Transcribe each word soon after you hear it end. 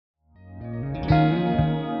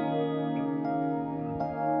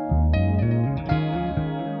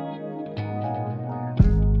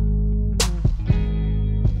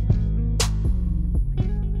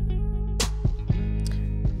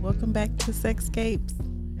Welcome back to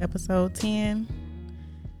Sexscapes, episode 10.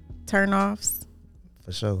 Turn-offs.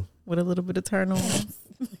 For sure. With a little bit of turn-ons.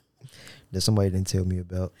 That somebody didn't tell me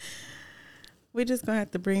about. We're just going to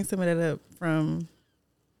have to bring some of that up from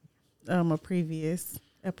a previous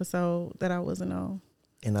episode that I wasn't on.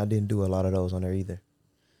 And I didn't do a lot of those on there either.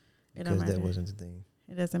 It don't Because that matter. wasn't the thing.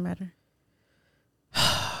 It doesn't matter.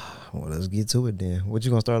 Well, let's get to it then. What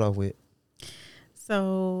you going to start off with?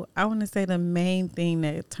 So I want to say the main thing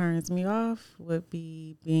that turns me off would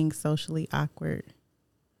be being socially awkward.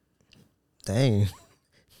 Dang.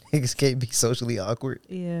 Niggas can't be socially awkward.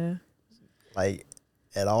 Yeah. Like,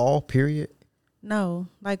 at all, period? No,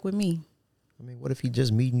 like with me. I mean, what if he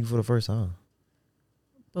just meeting you for the first time?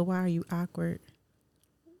 But why are you awkward?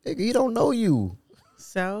 Nigga, he don't know you.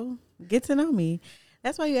 So get to know me.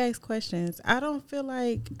 That's why you ask questions. I don't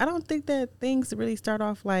think that things really start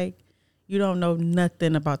off like you don't know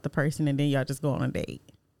nothing about the person and then y'all just go on a date.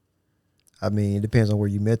 I mean, it depends on where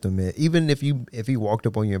you met them at. Even if he walked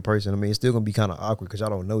up on you in person, I mean, it's still going to be kind of awkward because y'all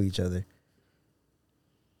don't know each other.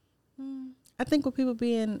 I think with people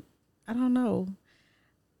being, I don't know.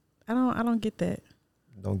 I don't get that.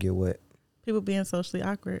 Don't get what? People being socially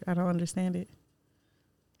awkward. I don't understand it.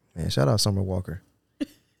 Man, shout out Summer Walker.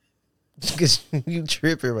 Because you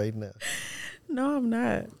tripping right now. No, I'm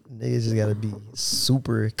not. Niggas just got to be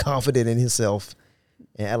super confident in himself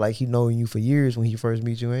and act like he known you for years when he first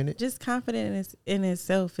meet you, ain't it? Just confident in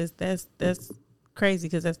itself is that's crazy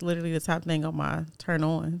because that's literally the top thing on my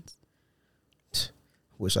turn-ons.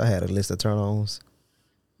 Wish I had a list of turn-ons.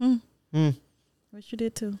 Wish you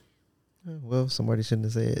did too. Well, somebody shouldn't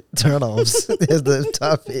have said turn-offs as the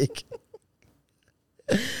topic.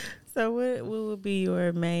 So what would be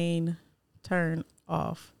your main turn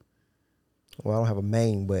off? Well, I don't have a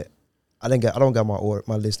main, but I don't got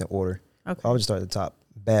my list in order. Okay. I'll just start at the top.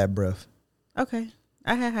 Bad breath. Okay.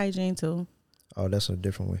 I had hygiene too. Oh, that's a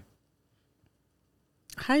different way.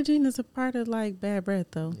 Hygiene is a part of like bad breath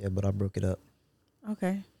though. Yeah, but I broke it up.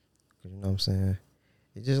 Okay. You know what I'm saying?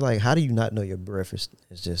 It's just like, how do you not know your breath is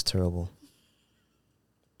just terrible?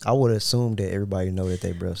 I would assume that everybody know that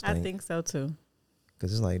their breath stink. I think so too.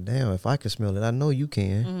 Because it's like, damn, if I can smell it, I know you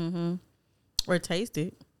can. Mm-hmm. Or taste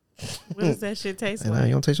it. What does that shit taste And like?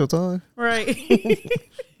 you don't taste your tongue? Right.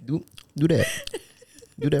 Do that.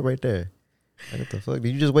 Do that right there. Like, what the fuck?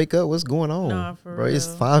 Did you just wake up? What's going on? Nah, for Bro, real.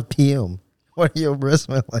 it's 5 p.m. Why do your breath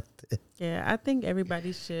smell like that? Yeah, I think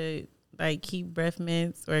everybody should like keep breath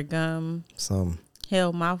mints or gum. Some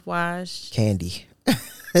Hell, mouthwash. candy.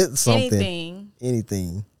 Something.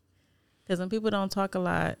 Anything. Because when people don't talk a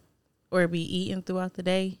lot or be eating throughout the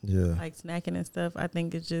day, Yeah. like snacking and stuff, I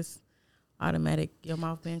think it's just automatic. Your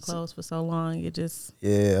mouth being closed for so long, it just...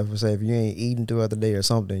 Yeah, I would say if you ain't eating throughout the day or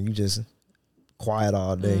something, you just quiet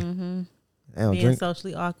all day. Mm-hmm. I don't Being drink.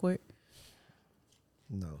 socially awkward.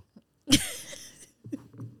 No.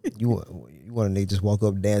 You want a nigga just walk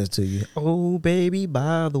up dance to you. Oh, baby,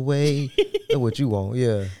 by the way. That's what you want.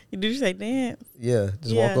 Yeah. Did you say dance? Yeah.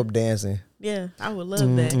 Just walk up dancing. Yeah, I would love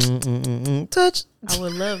that. Touch. I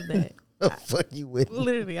would love that. Fuck you with.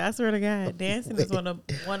 Literally, I swear to God, dancing is one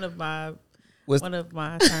of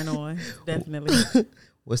my turn on. Definitely.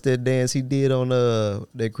 What's that dance he did on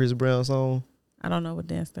that Chris Brown song? I don't know what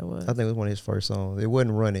dance that was. I think it was one of his first songs. It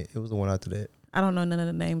wasn't Run It. It was the one after that. I don't know none of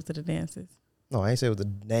the names of the dances. No, I ain't say it was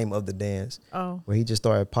the name of the dance. Oh. Where he just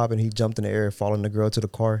started popping. He jumped in the air, following the girl to the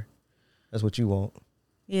car. That's what you want.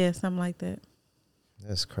 Yeah, something like that.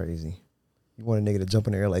 That's crazy. You want a nigga to jump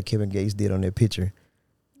in the air like Kevin Gates did on that picture.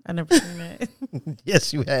 I never seen that.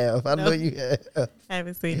 Yes, you have. I know you have. I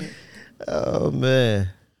haven't seen it. Oh, man.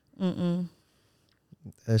 Mm-mm.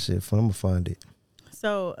 That shit fun. I'm going to find it.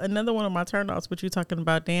 So another one of my turn-offs, what you talking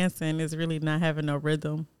about dancing, is really not having no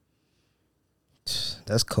rhythm.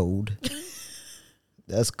 That's cold.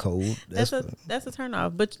 That's cold. That's a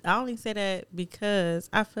turn-off. But I only say that because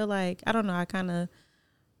I feel like, I don't know, I kind of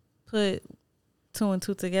put 2 and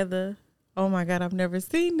 2 together. Oh, my God, I've never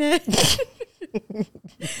seen that.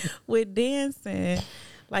 With dancing,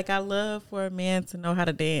 like I love for a man to know how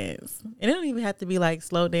to dance. And it don't even have to be like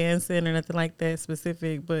slow dancing or nothing like that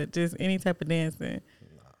specific, but just any type of dancing.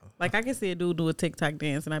 Like I can see a dude do a TikTok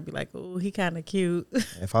dance and I'd be like, oh, he kind of cute.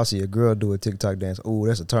 If I see a girl do a TikTok dance, oh,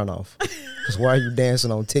 that's a turnoff. Because why are you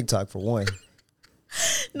dancing on TikTok for one?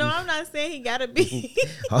 No, I'm not saying he gotta be.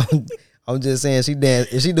 I'm just saying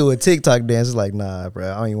if she do a TikTok dance, it's like, nah,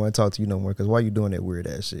 bro, I don't even want to talk to you no more. Because why you doing that weird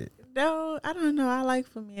ass shit? No, I don't know. I like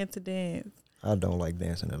for men to dance. I don't like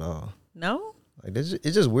dancing at all. No? Like it's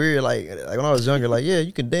just weird. Like when I was younger, like, yeah,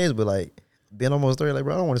 you can dance, but like being almost 30, like,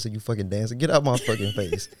 bro, I don't want to see you fucking dancing. Get out my fucking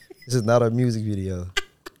face. This is not a music video.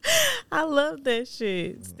 I love that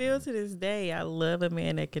shit. Still to this day, I love a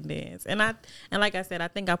man that can dance. And like I said, I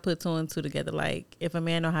think I put two and two together. Like if a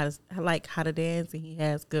man know how to dance and he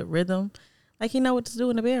has good rhythm, like he know what to do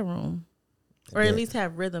in the bedroom, or at least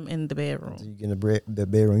have rhythm in the bedroom. So you get in the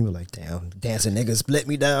bedroom, you're like, damn, dancing niggas let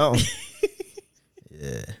me down.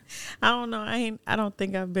 Yeah. I don't know. I don't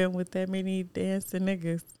think I've been with that many dancing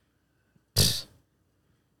niggas.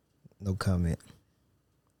 No comment.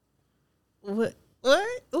 What?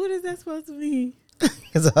 What is that supposed to mean?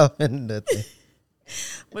 Because I've been nothing.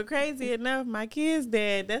 But crazy enough, my kid's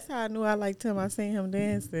dad, that's how I knew I liked him. I seen him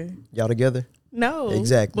dancing. Y'all together? No.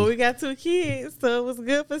 Exactly. But we got 2 kids, so it was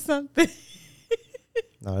good for something.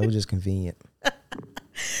 No, it was just convenient.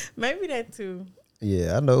 Maybe that too.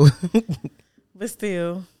 Yeah, I know. But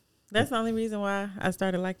still, that's the only reason why I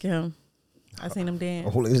started liking him. I seen him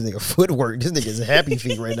dance. Oh, this nigga footwork. This nigga's happy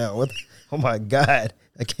feet right now. Oh my God.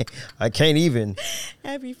 I can't even.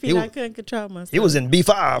 Happy feet. I couldn't control myself. He was in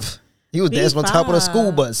B5. He was dancing on top of the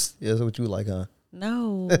school B5. bus. Yeah, that's what you like, huh?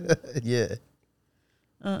 No. Yeah.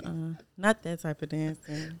 Not that type of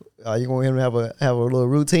dancing. You want him to have a little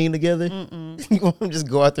routine together? You want him to just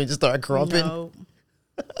go out there and just start crumping?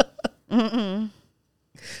 No.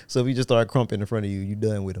 So if he just start crumping in front of you, you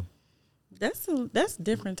done with him. That's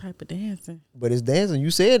different type of dancing. But it's dancing. You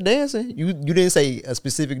said dancing. You didn't say a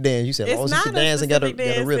specific dance. You said as long as you can dance and got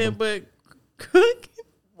a rhythm. But cooking.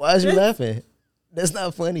 Why is you laughing? That's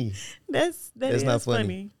not funny. That's not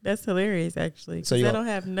funny. That's hilarious, actually. So that don't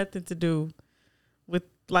have nothing to do with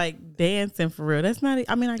like dancing for real. That's not.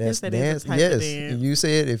 I mean, I guess that is a type of dance. You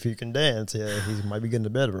said if he can dance, yeah, he might be getting the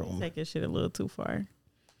bedroom. Taking shit a little too far.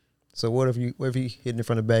 So what if he hitting it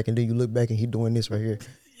from the back and then you look back and he doing this right here?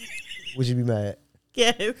 Would you be mad?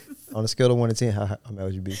 Yes. On a scale of 1 to 10, how mad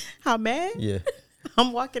would you be? How mad? Yeah.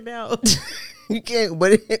 I'm walking out. You can't.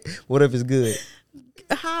 But what if it's good?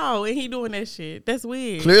 How? And he doing that shit? That's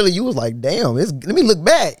weird. Clearly, you was like, "Damn, let me look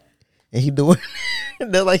back," and he doing.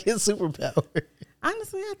 That's like his superpower.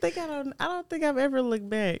 Honestly, I don't think I've ever looked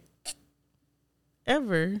back.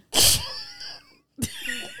 Ever.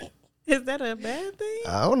 Is that a bad thing?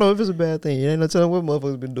 I don't know if it's a bad thing. You ain't no telling what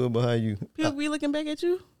motherfuckers been doing behind you. People be looking back at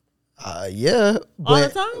you? Yeah. All the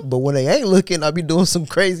time? But when they ain't looking, I be doing some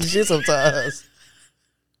crazy shit sometimes.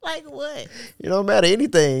 Like what? It don't matter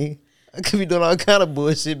anything. I could be doing all kind of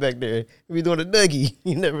bullshit back there. Could be doing a Dougie.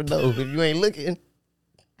 You never know if you ain't looking.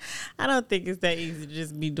 I don't think it's that easy to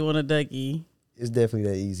just be doing a Dougie. It's definitely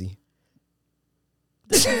that easy.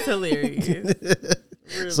 This is hilarious.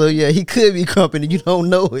 Really. So yeah, he could be crumping and you don't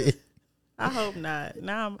know it. I hope not.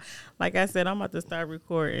 Now, like I said, I'm about to start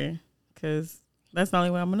recording because that's the only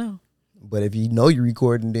way I'm going to know. But if you know you're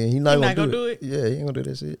recording, then he's not going to do it. Yeah, he ain't going to do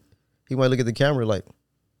that shit. He might look at the camera like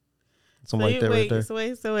something like that right there. So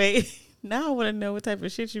wait. Now I want to know what type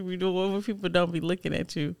of shit you be doing when people don't be looking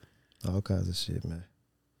at you. All kinds of shit, man.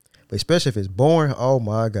 But especially if it's boring, oh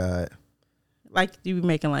my God. Like, you be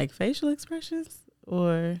making like facial expressions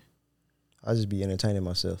or? I just be entertaining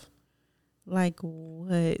myself. Like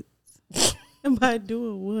what? Am I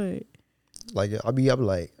doing what? Like I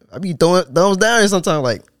be throwing thumbs down sometimes,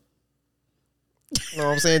 like, you know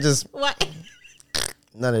what I'm saying? Just what?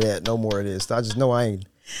 None of that. No more of this. I just know I ain't.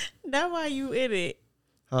 That's why you in it.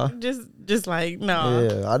 Huh? Just like, no.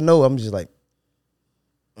 Yeah, I know. I'm just like,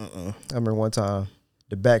 I remember one time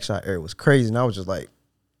the back shot area was crazy, and I was just like,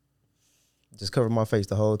 just covered my face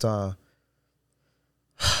the whole time.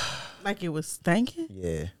 Like it was stinking?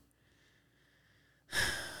 Yeah.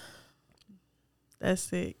 That's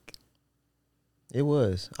sick. It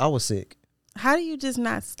was. I was sick. How do you just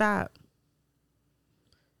not stop?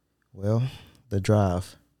 Well, the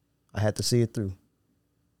drive. I had to see it through.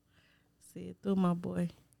 See it through, my boy.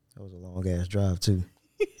 That was a long ass drive too.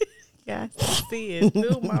 Got to see it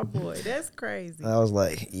through, my boy. That's crazy. I was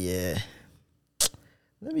like, yeah.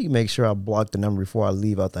 Let me make sure I block the number before I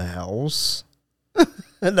leave out the house.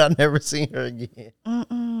 And I never seen her again.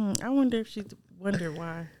 I wonder if she wondered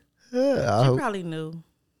why. Yeah, she probably knew.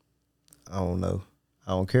 I don't know.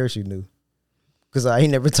 I don't care if she knew. Because I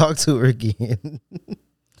ain't never talked to her again.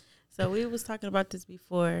 So we was talking about this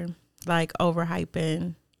before, like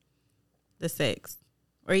overhyping the sex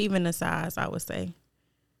or even the size, I would say.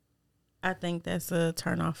 I think that's a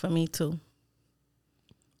turn off for me too.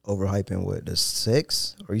 Overhyping what? The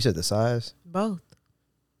sex? Or you said the size? Both.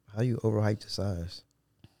 How do you overhype the size?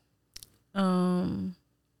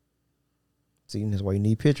 See, that's why you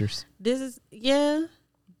need pictures. This is, yeah.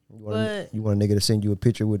 You want a nigga to send you a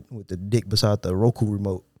picture with the dick beside the Roku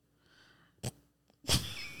remote.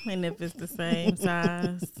 And if it's the same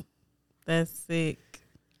size, that's sick.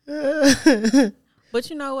 But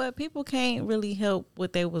you know what? People can't really help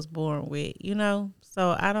what they was born with, you know?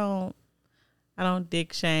 So I don't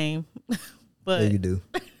dick shame. But Yeah, you do.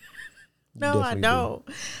 You no, I definitely don't.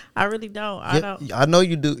 I really don't. I Yeah, don't. I know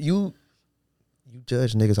you do. You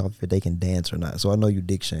judge niggas off if they can dance or not. So I know you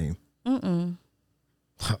dick shame. Mm-mm.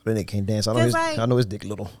 Then they can't dance. Cause I know his dick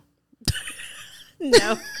little.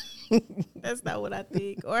 No, that's not what I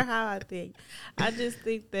think or how I think. I just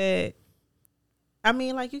think that, I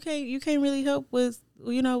mean, like you can't really help what's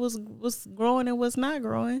growing and what's not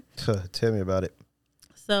growing. Tell me about it.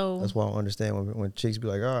 So That's why I don't understand when chicks be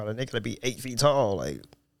like, "Oh, they gotta be 8 feet tall." Like,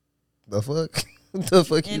 the fuck, the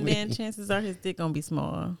fuck you and mean? then chances are his dick gonna be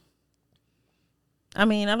small. I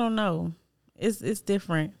mean, I don't know. It's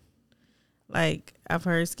different. Like I've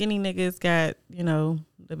heard skinny niggas got,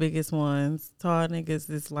 the biggest ones. Tall niggas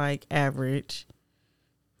is like average.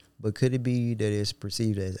 But could it be that it's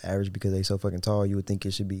perceived as average because they so fucking tall? You would think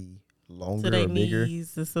it should be longer To their or bigger.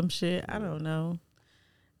 knees or some shit. I don't know.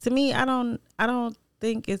 To me, I don't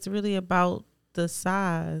think it's really about the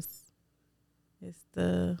size. It's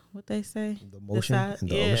what they say? The motion size. in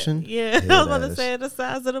the ocean. Yeah. I was going to say the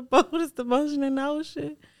size of the boat is the motion in the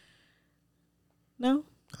ocean. No?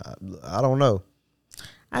 I don't know.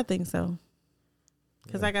 I think so.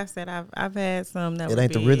 Because like I said, I've had some that It were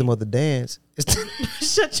ain't big. the rhythm of the dance. It's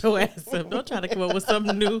Shut your ass up. Don't try to come up with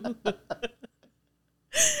something new.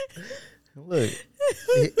 Look.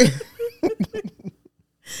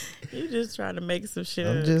 You just trying to make some shit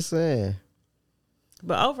up. I'm just saying.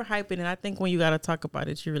 But overhyping it, I think when you got to talk about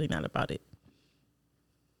it, you're really not about it.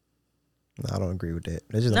 No, I don't agree with that.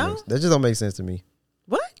 That just don't make sense to me.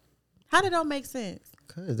 What? How did that make sense?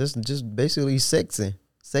 Cause that's just basically sexting.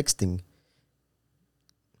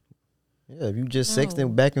 Yeah, if you just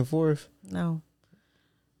sexting back and forth. No.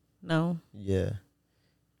 Yeah.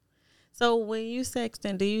 So when you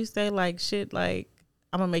sexting, do you say like shit like,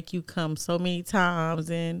 I'm gonna make you come so many times,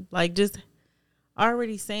 and like just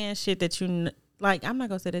already saying shit that like, I'm not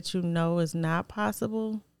gonna say that is not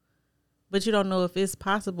possible, but you don't know if it's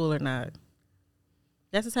possible or not.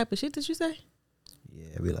 That's the type of shit that you say?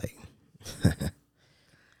 Yeah, be like,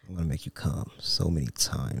 I'm gonna make you come so many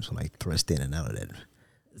times when I thrust in and out of that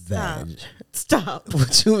vag. Stop.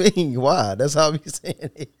 What you mean? Why? That's how I be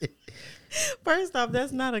saying it. First off,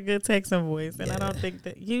 that's not a good texting voice, and I don't think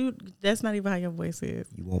that's not even how your voice is.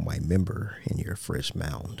 You want my member in your fresh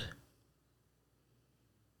mound.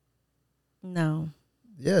 No.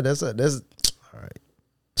 Yeah, that's all right.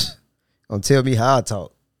 Don't tell me how I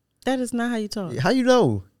talk. That is not how you talk. How you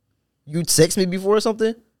know? You text me before or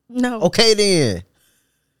something? No. Okay then.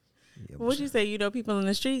 Yeah, What'd you say? You know people in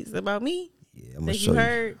the streets about me? Yeah, I'm gonna show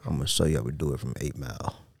you. I'm gonna show you how we do it from 8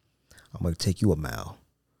 Mile. I'm gonna take you a mile.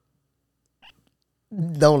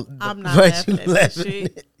 I'm not laughing at that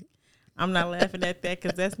shit. I'm not laughing at that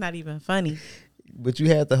because that's not even funny. But you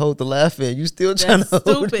had to hold the laugh in. You still trying to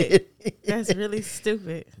hold it. That's really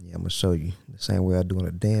stupid. Yeah, I'm gonna show you the same way I do on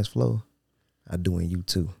the dance floor. I do in you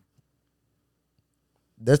too.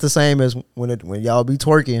 That's the same as when y'all be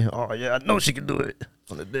twerking. Oh yeah, I know she can do it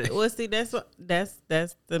on the day. Well, see, that's the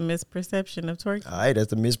misperception of twerking. All right,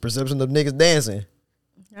 that's the misperception of niggas dancing.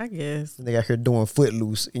 I guess They got here doing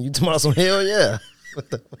Footloose, and you talking about some hell yeah.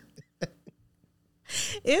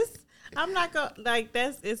 I'm not gonna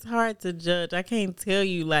it's hard to judge. I can't tell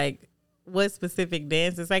you like what specific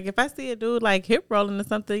dances. Like if I see a dude like hip rolling or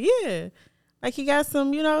something, yeah, like he got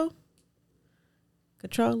some,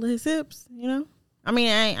 control of his hips. I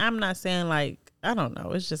mean, I'm not saying like, I don't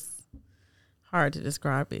know. It's just hard to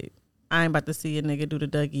describe it. I ain't about to see a nigga do the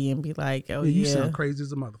Dougie and be like, oh yeah. You sound crazy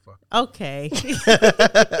as a motherfucker. Okay.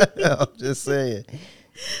 I'm just saying.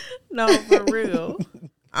 No, for real.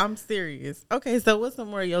 I'm serious. Okay, so what's some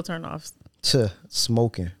more of your turn-offs?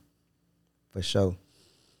 Smoking. For sure.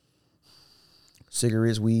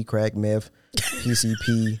 Cigarettes, weed, crack, meth,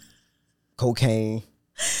 PCP, cocaine.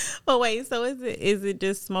 Oh, wait. So is it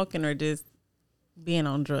just smoking or just being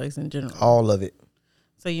on drugs in general? All of it.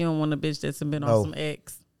 So you don't want a bitch that's been on some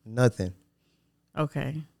X? Nothing.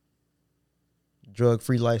 Okay.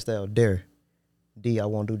 Drug-free lifestyle. Dare. D, I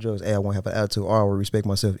won't do drugs. A, I won't have an attitude. R, I will respect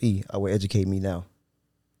myself. E, I will educate me now.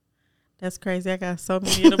 That's crazy. I got so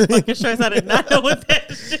many of them fucking shirts. I did not know what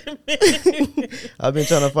that shit meant. I've been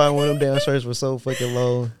trying to find one of them damn shirts for so fucking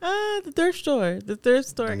long. The thrift store. The thrift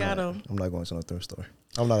store got them. I'm not going to no thrift store.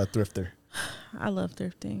 I'm not a thrifter. I love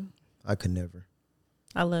thrifting. I could never.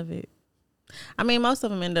 I love it. I mean, most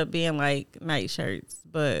of them end up being like night shirts,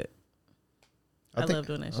 but I love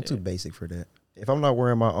doing that shit. I'm too basic for that. If I'm not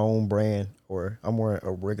wearing my own brand or I'm wearing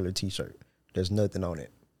a regular t-shirt, there's nothing on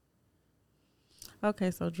it.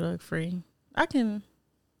 Okay, so drug free. I can.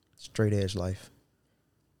 Straight edge life.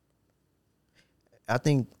 I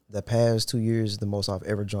think the past 2 years is the most I've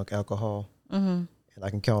ever drunk alcohol. Mm-hmm. And I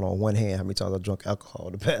can count on one hand how many times I've drunk alcohol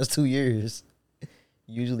the past 2 years.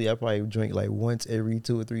 Usually I probably drink like once every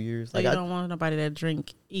 2 or 3 years. So like you don't want nobody that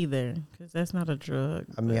drink either, because that's not a drug.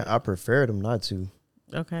 I mean, I prefer them not to.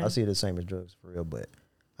 Okay. I see it the same as drugs for real, but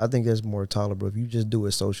I think it's more tolerable if you just do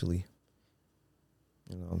it socially.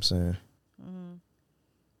 You know what I'm saying? Mm-hmm.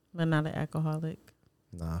 But not an alcoholic.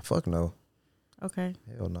 Nah, fuck no. Okay.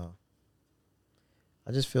 Hell no.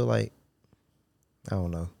 I just feel like, I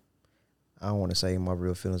don't know. I don't want to say my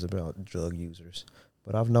real feelings about drug users,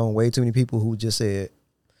 but I've known way too many people who just said,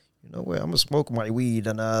 you know what, I'm going to smoke my weed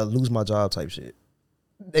and lose my job type shit.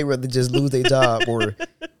 They rather just lose their job or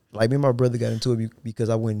like me and my brother got into it because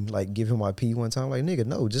I wouldn't like give him my pee one time. Like, nigga,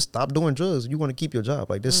 no, just stop doing drugs. You want to keep your job.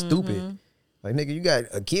 Like, that's stupid. Like, nigga, you got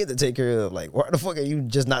a kid to take care of. Like, why the fuck are you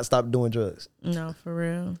just not stop doing drugs? No, for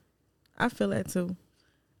real. I feel that too.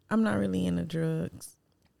 I'm not really into drugs.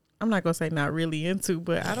 I'm not going to say not really into,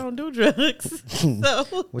 but I don't do drugs.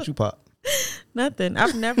 So What you pop? nothing.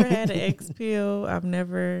 I've never had an X pill. I've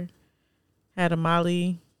never had a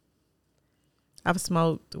Molly. I've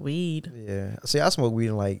smoked weed. Yeah. See, I smoked weed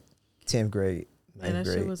in like 10th grade, 9th And that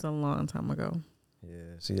grade. shit was a long time ago.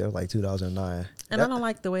 Yeah. See, that was like 2009. And I don't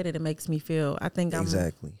like the way that it makes me feel. I think I'm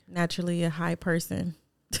naturally a high person.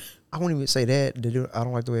 I won't even say that. I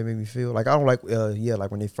don't like the way it made me feel. Like, I don't like,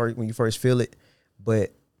 like when you first feel it,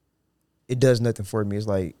 but it does nothing for me. It's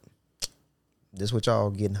like, this is what y'all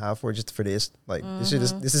getting high for just for this. Like, this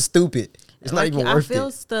is stupid. It's not even worth it. I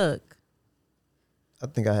feel stuck. I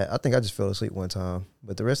think I just fell asleep one time,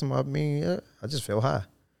 but the rest of I just felt high.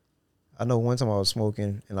 I know one time I was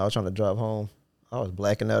smoking and I was trying to drive home. I was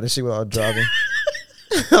blacking out and shit while I was driving.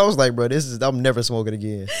 I was like, bro, I'm never smoking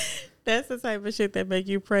again. That's the type of shit that make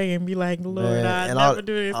you pray and be like, Lord, Man, I'll never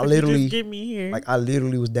do this. I literally just get me here. Like, I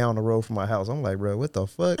literally was down the road from my house. I'm like, bro, what the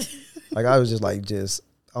fuck? Like, I was just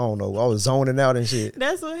I don't know. I was zoning out and shit.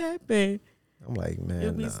 That's what happened. I'm like, man,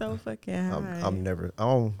 It'd be so fucking high. I'm never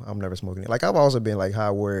smoking it. Like, I've also been like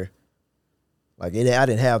high where, like, I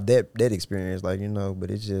didn't have that experience, like, you know.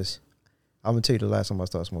 But it's just, I'm gonna tell you the last time I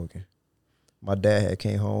started smoking. My dad had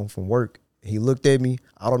came home from work. He looked at me.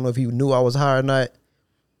 I don't know if he knew I was high or not,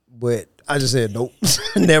 but I just said nope,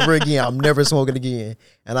 never again. I'm never smoking again,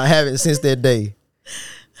 and I haven't since that day.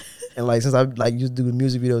 And like since I like used to do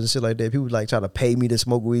music videos and shit like that, people like try to pay me to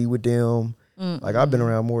smoke weed with them. Like, I've been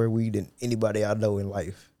around more weed than anybody I know in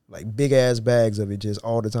life. Like, big ass bags of it just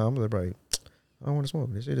all the time. I'm like, bro, I don't want to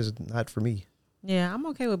smoke. This shit is not for me. Yeah, I'm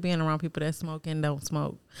okay with being around people that smoke and don't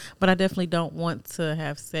smoke. But I definitely don't want to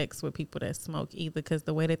have sex with people that smoke either, because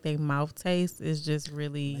the way that they mouth tastes is just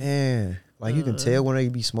really... Man, like, you can tell when they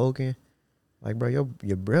be smoking. Like, bro, your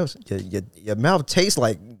breath, your mouth tastes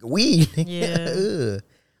like weed. Yeah.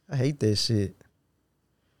 I hate that shit.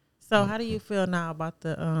 So how do you feel now about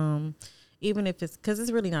the... even if it's, because it's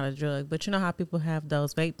really not a drug, but you know how people have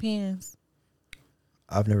those vape pens?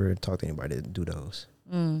 I've never talked to anybody that do those.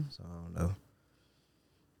 So I don't know.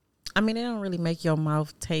 I mean, they don't really make your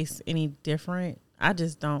mouth taste any different. I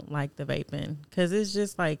just don't like the vaping, because it's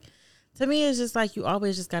just like, to me, it's just like you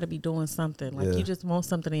always just got to be doing something. Like, you just want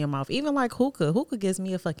something in your mouth. Even like hookah. Hookah gives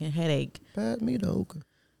me a fucking headache. Bad me the hookah.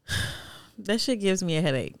 That shit gives me a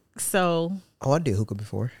headache. So. Oh, I did hookah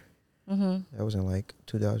before. Mm-hmm. That was in like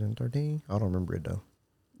 2013. I don't remember it though.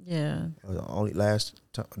 Yeah. It was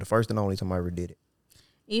the first and only time I ever did it.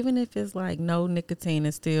 Even if it's like no nicotine,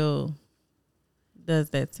 it still does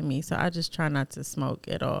that to me. So I just try not to smoke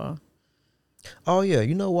at all. Oh yeah,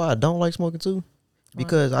 you know why I don't like smoking too?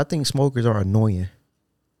 Because I think smokers are annoying.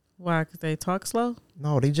 Why? Because they talk slow?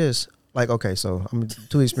 No, they just like, okay, so I'm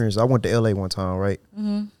two experiences. I went to LA one time, right?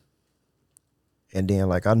 Mm-hmm. And then,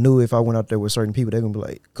 like, I knew if I went out there with certain people, they're going to be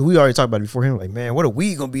like, because we already talked about it beforehand, like, man, what are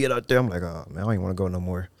we going to be out there? I'm like, oh, man, I ain't want to go no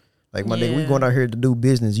more. Like, my nigga, we going out here to do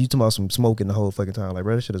business. You talking about some smoking the whole fucking time. Like,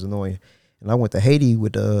 bro, that shit is annoying. And I went to Haiti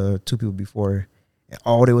with two people before, and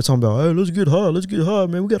all they were talking about, hey, let's get high,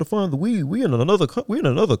 man. We got to find the weed. We in another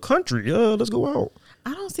country. Let's go out.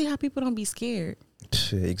 I don't see how people don't be scared.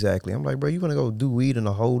 Exactly. I'm like, bro, you want to go do weed in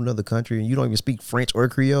a whole nother country, and you don't even speak French or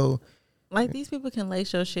Creole? Like, these people can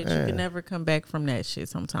lace your shit. You can never come back from that shit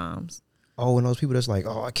sometimes. Oh, and those people that's like,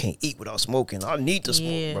 oh, I can't eat without smoking. I need to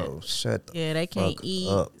smoke, bro. Shut the they can't eat,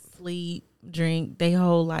 up. sleep, drink. Their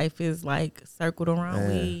whole life is like circled around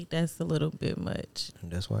weed. That's a little bit much. And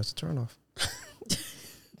that's why it's a turnoff.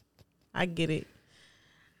 I get it.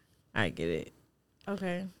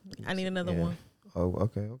 Okay. I need another one. Oh,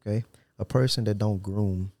 okay. A person that don't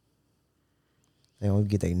groom. They don't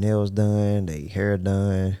get their nails done, their hair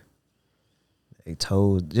done. They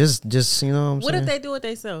toes, just you know what I'm saying? What if they do it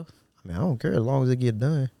themselves? I mean, I don't care as long as it get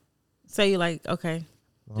done. So you like, okay,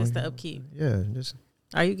 just the upkeep. Yeah, just.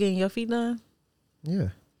 Are you getting your feet done? Yeah,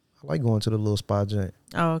 I like going to the little spa joint.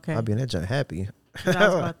 Oh, okay. I be in that joint happy.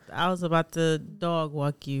 I was about to dog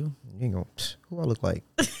walk you. You ain't gonna. Who I look like?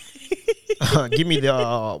 Give me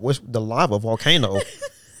the what's the lava volcano?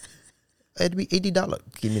 It'd be $80.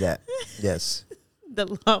 Give me that. Yes.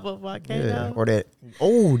 The lava volcano. Yeah. Or that.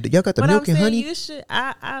 Oh, y'all got the but milk and honey. You should.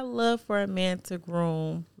 I love for a man to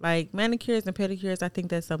groom, like manicures and pedicures. I think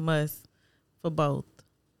that's a must for both.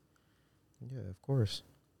 Yeah, of course.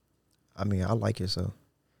 I mean, I like it so,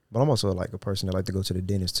 but I'm also like a person that like to go to the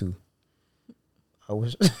dentist too. I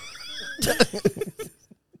wish.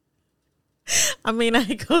 I mean, I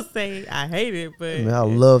ain't gonna say I hate it, but I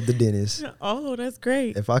love the dentist. Oh, that's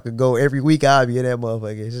great. If I could go every week, I'd be in that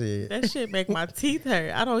motherfucking shit. That shit make my teeth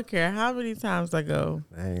hurt. I don't care how many times I go.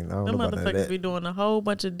 Them motherfuckers be doing a whole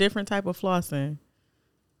bunch of different type of flossing.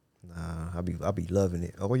 Nah, I be loving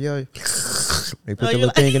it. Oh yeah, they put the little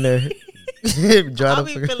thing in there. I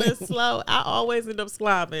be feeling slow. I always end up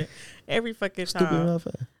slobbing every fucking time.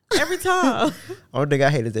 Stupid. Every time. Only thing I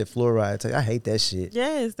hate is that fluoride. I hate that shit.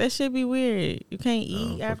 Yes, that shit be weird. You can't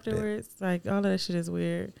eat afterwards. Like, all of that shit is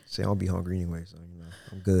weird. See, I don't be hungry anyway, so,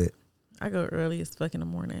 I'm good. I go early as fuck in the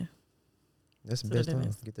morning. That's the best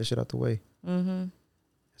time. Get that shit out the way. Mm-hmm.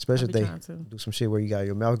 Especially if they do some shit where you got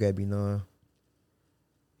your mouth got to be numb.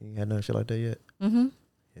 You ain't had none shit like that yet? Mm-hmm.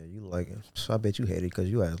 Yeah, you like it. So I bet you hate it because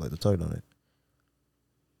you ass like the toilet on it.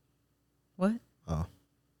 What? Oh.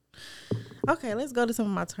 Okay, let's go to some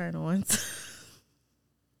of my turn-ons.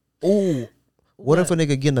 Oh, what if a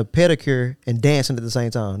nigga getting a pedicure and dancing at the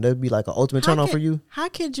same time? That'd be like an ultimate turn-on for you? How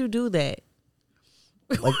could you do that?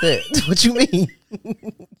 Like that? What you mean?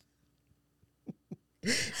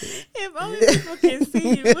 If only people can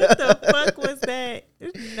see you. What the fuck was that?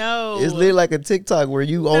 No. It's literally like a TikTok where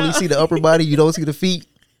you only see the upper body, you don't see the feet.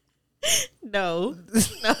 No.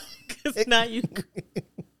 No, because now you...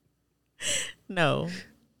 No.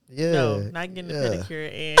 Yeah. No, not getting a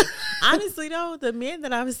pedicure. And honestly, though, the men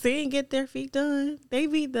that I've seen get their feet done, they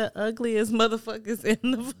be the ugliest motherfuckers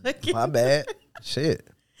in the fucking... My bad. Shit.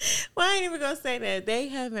 Well, I ain't even going to say that. They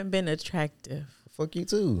haven't been attractive. Fuck you,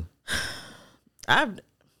 too.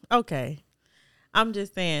 Okay. I'm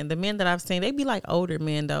just saying, the men that I've seen, they be like older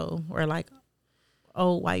men, though, or like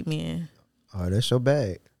old white men. Oh, that's your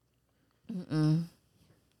bag. Mm-mm.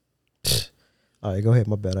 All right, go ahead.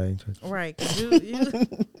 My bad. I ain't trying. Right.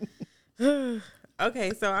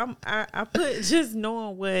 Okay, so I put just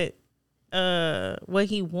knowing what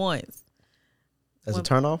he wants. As a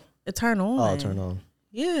turn off? A turn on. Oh, turn on.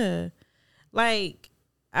 Yeah. Like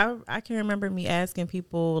I can remember me asking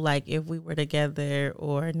people like if we were together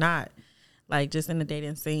or not. Like just in the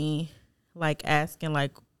dating scene, like asking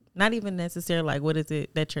like not even necessarily like what is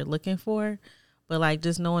it that you're looking for, but like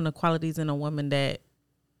just knowing the qualities in a woman that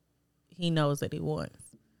he knows that he wants.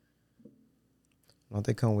 Don't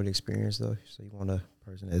they come with experience though? So you want a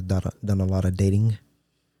person that's done a lot of dating?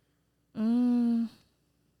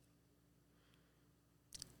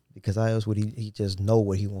 Because how else would he just know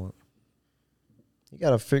what he want? You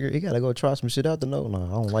gotta go try some shit out to know. No, I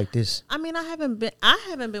don't like this. I mean, I haven't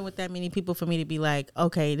been with that many people for me to be like,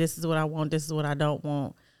 okay, this is what I want, this is what I don't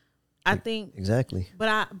want. I think exactly.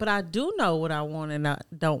 But I do know what I want and I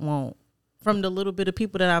don't want from the little bit of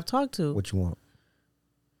people that I've talked to. What you want?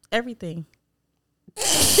 Everything.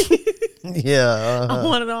 Yeah. I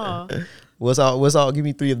want it all. What's all? Give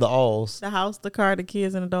me 3 of the alls. The house, the car, the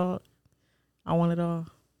kids, and the dog. I want it all.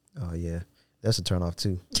 Oh yeah, that's a turn off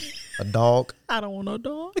too. A dog. I don't want no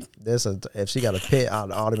dog. If she got a pet, I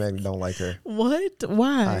automatically don't like her. What?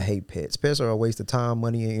 Why? I hate pets. Pets are a waste of time,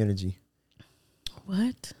 money, and energy.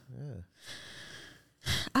 What? Yeah.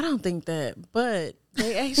 I don't think that, but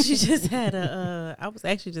they actually just had I was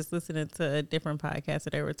actually just listening to a different podcast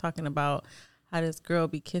that they were talking about how this girl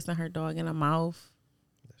be kissing her dog in the mouth.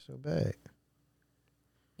 That's so bad.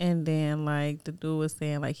 And then like the dude was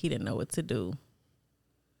saying like he didn't know what to do.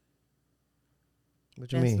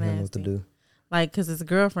 What you mean? He didn't know what to do? Like, because his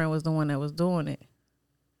girlfriend was the one that was doing it.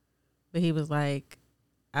 But he was like,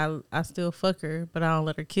 I still fuck her, but I don't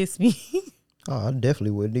let her kiss me. Oh, I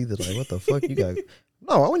definitely wouldn't either. Like, what the fuck you got?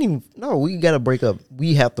 No, I wouldn't even. No, we gotta break up.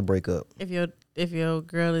 We have to break up. If your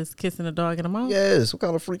girl is kissing a dog in the mouth? Yes. What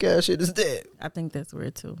kind of freak ass shit is that? I think that's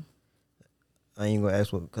weird too. I ain't gonna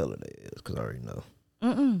ask what color that is because I already know.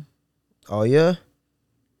 Mm-mm. Oh, yeah?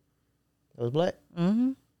 That was black?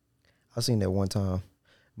 Mm-hmm. I seen that one time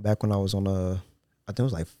back when I was on I think it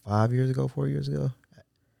was like 4 years ago.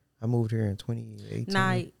 I moved here in 2018.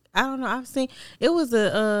 Nah, I don't know. I've seen it was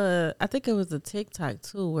I think it was a TikTok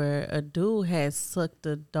too where a dude had sucked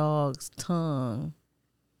a dog's tongue.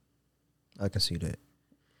 I can see that.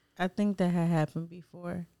 I think that had happened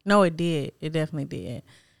before. No, it did. It definitely did.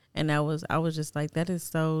 And I was just like, that is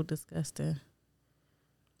so disgusting.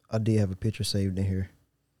 I did have a picture saved in here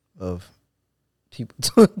of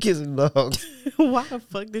people kissing dogs. Why the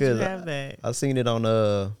fuck did you have that? I seen it on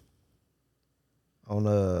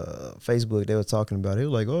Facebook. They were talking about it. It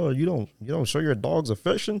was like, oh, you don't show your dog's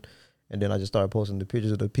affection, and then I just started posting the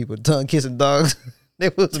pictures of the people tongue kissing dogs. They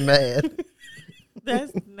was mad.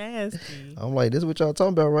 That's nasty. I'm like, this is what y'all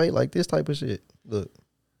talking about, right? Like this type of shit. Look,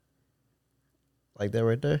 like that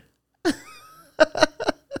right there.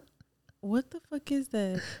 What the fuck is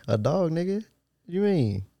that? A dog, nigga. You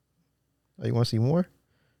mean? Oh, you want to see more?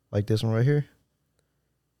 Like this one right here.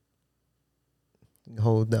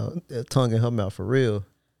 Hold down that tongue in her mouth for real.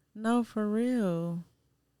 No, for real.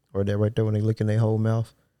 Or that right there when they lick in their whole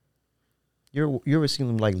mouth. You ever seen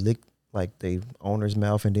them like lick like they owner's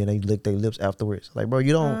mouth and then they lick their lips afterwards? Like, bro,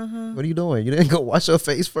 you don't. What are you doing? You didn't go wash your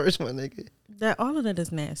face first, my nigga. That all of that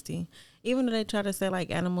is nasty. Even though they try to say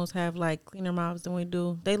like animals have like cleaner mouths than we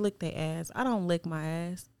do, they lick their ass. I don't lick my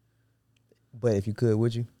ass. But if you could,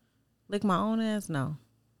 would you? Lick my own ass? No.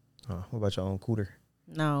 What about your own cooter?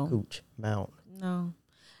 No. Cooch. Mount. No.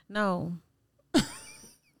 Have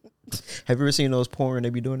you ever seen those porn? They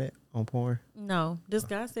be doing that on porn? No. This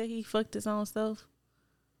guy said he fucked his own stuff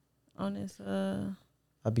on his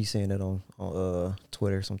I be seeing that on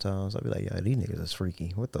Twitter sometimes. I be like, yeah, these niggas is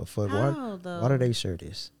freaky. What the fuck? How, why do they share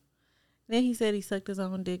this? Then he said he sucked his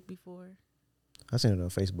own dick before. I seen it on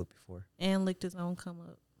Facebook before. And licked his own cum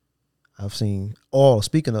up. I've seen.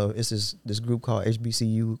 Speaking of, it's this group called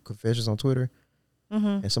HBCU Confessions on Twitter.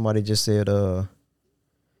 Mm-hmm. And somebody just said, I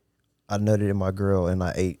nutted in my girl and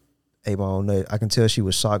I ate my own nut. I can tell she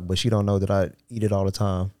was shocked, but she don't know that I eat it all the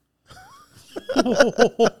time.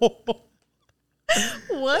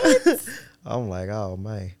 What? I'm like, oh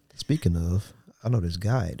man. Speaking of, I know this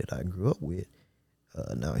guy that I grew up with.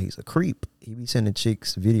 Now he's a creep. He be sending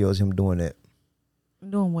chicks videos of him doing that.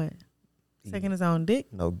 Doing what? Sucking his own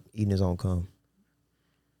dick? No, eating his own cum.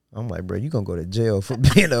 I'm like, bro, you gonna go to jail for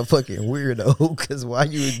being a fucking weirdo? Because why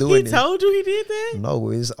you doing this? He told you he did that? No,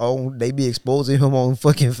 it's on. They be exposing him on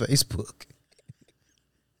fucking Facebook.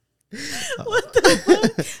 What the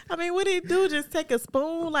fuck? I mean, what do you do? Just take a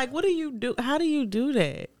spoon? Like, what do you do? How do you do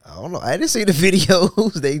that? I don't know. I didn't see the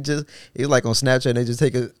videos. It was like on Snapchat. And they just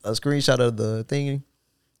take a screenshot of the thing.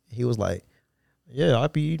 He was like, yeah, I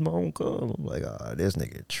be eating my own cum. I'm like, this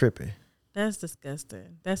nigga tripping. That's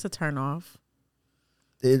disgusting. That's a turn off.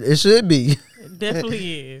 It should be. It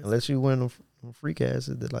definitely is. Unless you win a freak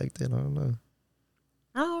asses that like that. I don't know.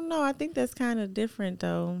 I don't know. I think that's kind of different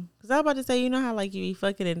though. Cause I was about to say, you know how like you be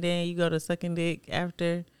fucking and then you go to sucking dick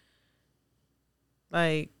after.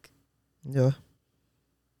 Like. Yeah.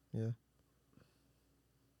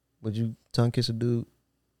 Would you tongue kiss a dude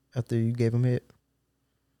after you gave him head?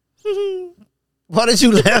 Why did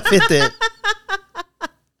you laugh at that?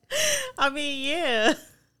 I mean, yeah.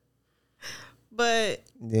 But.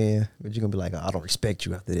 Yeah. But you're going to be like, I don't respect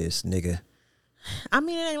you after this, nigga. I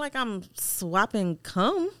mean, it ain't like I'm swapping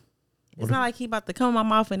cum. It's not like he about to come in my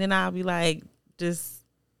mouth and then I'll be like, just,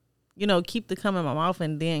 keep the cum in my mouth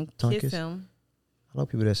and then kiss him. I know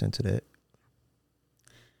people that's into that.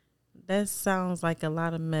 That sounds like a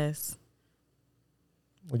lot of mess.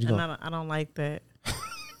 I don't like that.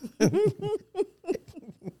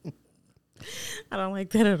 I don't like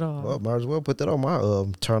that at all. Well, might as well put that on my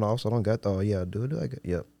turn offs. I don't got I do it.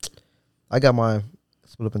 Yeah. I got mine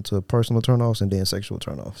split up into personal turn offs and then sexual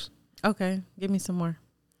turn offs. Okay. Give me some more.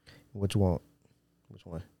 What you want? Which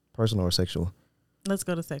one? Personal or sexual? Let's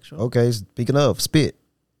go to sexual. Okay. Speaking of spit.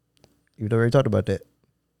 You've already talked about that.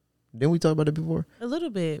 Didn't we talk about it before? A little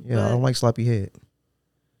bit. Yeah, I don't like sloppy head.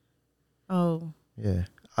 Oh. Yeah.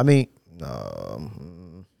 I mean,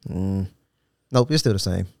 nope, it's still the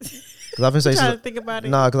same. Cause I've been saying, trying to think about it.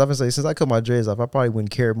 Nah, because I've been saying since I cut my dreads off, I probably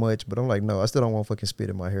wouldn't care much. But I'm like, no, I still don't want fucking spit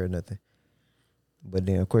in my hair or nothing. But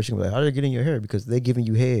then of course you can be like, how did it get in your hair? Because they giving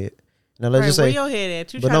you head. Now let's just say, where your head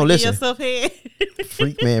at? You trying to give yourself head?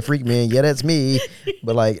 freak man, yeah, that's me.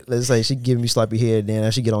 But like, let's say she giving me sloppy head, then now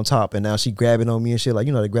she get on top, and now she grabbing on me and shit. Like,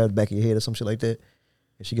 they grab the back of your head or some shit like that.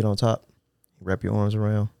 And she get on top, wrap your arms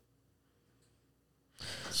around.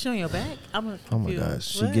 Showing your back? I'm confused. Oh my gosh,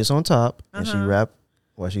 she gets on top and she wrap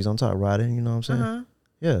while she's on top riding. You know what I'm saying?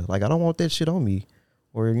 Yeah, like I don't want that shit on me,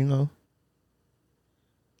 or Now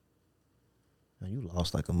you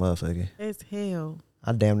lost like a motherfucker. It's hell.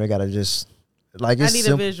 I damn near gotta just like it's I need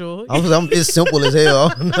a visual. It's simple as hell.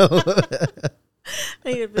 I don't know. I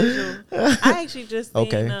need a visual. I actually just seen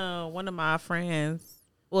Okay. one of my friends.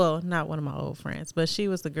 Well, not one of my old friends, but she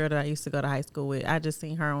was the girl that I used to go to high school with. I just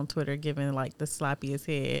seen her on Twitter giving like the sloppiest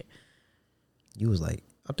head. You was like,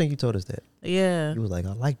 I think you told us that. Yeah. You was like,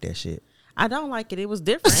 I like that shit. I don't like it. It was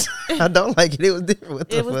different. I don't like it. It was different. What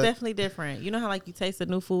the It was fuck? definitely different. You know how like you taste a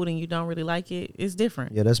new food and you don't really like it? It's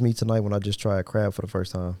different. Yeah, that's me tonight when I just tried crab for the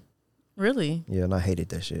first time. Really? Yeah, and I hated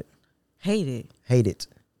that shit. Hate it. Hate it.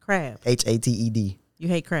 Crab. HATED. You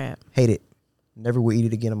hate crab. Hate it. Never will eat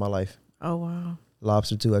it again in my life. Oh wow.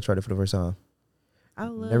 Lobster too. I tried it for the first time. I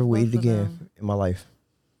love Never will eat it both of again them. in my life.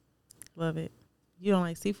 Love it. You don't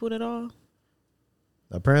like seafood at all?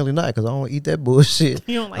 Apparently not, because I don't eat that bullshit.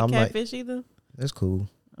 You don't like I'm catfish either? That's cool.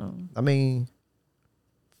 Oh. I mean,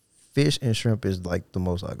 fish and shrimp is like the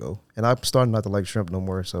most I go. And I'm starting not to like shrimp no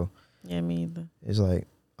more, so Yeah, me either. it's like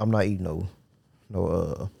I'm not eating no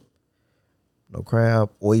crab,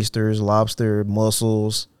 oysters, lobster,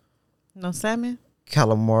 mussels, No salmon?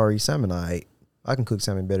 calamari, salmon. I can cook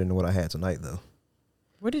salmon better than what I had tonight though.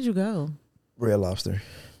 Where did you go? Red Lobster.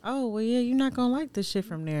 Oh, well, yeah, you're not going to like this shit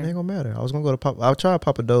from It ain't there. gonna matter. I was gonna go to I'll try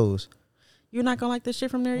Papa Do's. You're not going to like this shit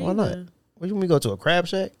from there Why either. not? What you want me to go to a crab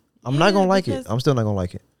shack? I'm Yeah, not gonna like it. because- I'm still not gonna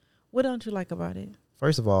like it. What don't you like about it?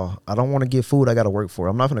 First of all, I don't want to get food I gotta work for.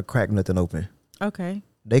 I'm not gonna crack nothing open. Okay.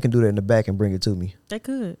 They can do that in the back and bring it to me. They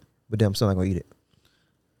could. But then I'm still not gonna eat it.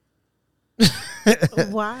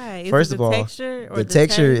 Why? Is First it of the all, texture or The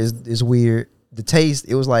texture taste? is weird. The taste,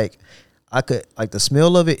 it was like I could like the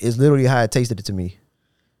smell of it is literally how I tasted it to me.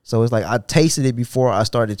 So it's like I tasted it before I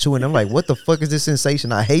started chewing. I'm like, what the fuck is this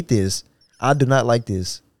sensation? I hate this. I do not like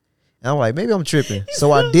this. And I'm like, maybe I'm tripping.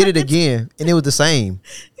 So I did it again, and it was the same.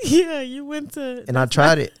 Yeah, you went to. And I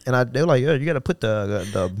tried it, and they were like, yeah, you got to put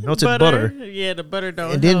the melted butter. Yeah, the butter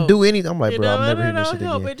don't. And didn't help. do anything. I'm like, You bro, know, I'm never it eating this don't shit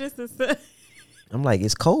help. again. It just I'm like,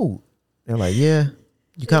 it's cold. And they're like, yeah,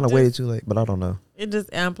 you kind of just- waited too late, but I don't know. it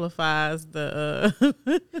just amplifies the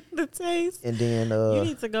the taste. And then You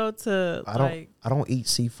need to go to I don't eat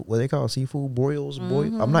seafood. What they call seafood boils. Boil.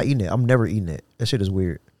 Mm-hmm. I'm not eating it. I'm never eating it. That shit is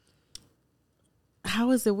weird.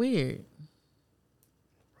 How is it weird?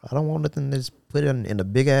 I don't want nothing that's put in a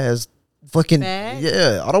big ass fucking Bag?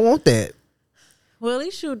 yeah. I don't want that. Well, at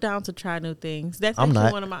least you're down to try new things. That's I'm actually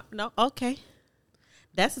not. one of my okay.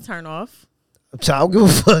 That's a turn off. I don't give a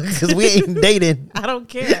fuck because we ain't dating. I don't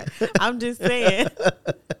care. I'm just saying.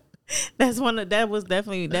 That's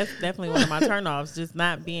definitely one of my turnoffs. Just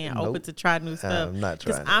not being Nope. open to try new stuff. I'm not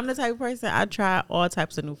Because trying. I'm the type of person I try all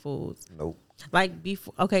types of new foods. Nope. Like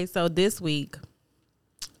before. Okay, so this week,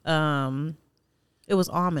 it was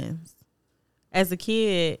almonds. As a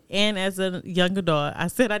kid and as a young adult, I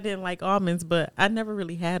said I didn't like almonds, but I never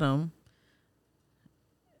really had them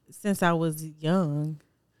since I was young.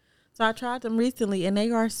 So I tried them recently, and they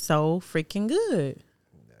are so freaking good.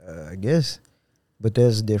 I guess, but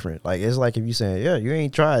that's different. Like it's like if you saying, yeah, you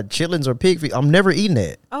ain't tried chitlins or pig feet. I'm never eating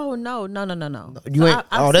that. Oh no. You So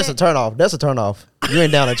ain't. That's a turn off. That's a turn off. You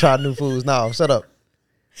ain't down to try new foods. No, shut up.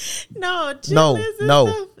 No, No, chitlins and no,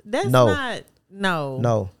 stuff, that's no. not.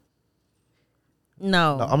 No.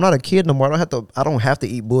 No, I'm not a kid no more. I don't have to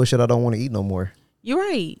eat bullshit I don't want to eat no more. You're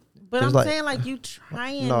right, but It's I'm like- saying like you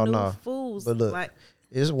trying No, new no. foods. But look, like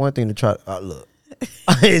it's one thing to try. Look,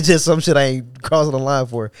 it's just some shit I ain't crossing the line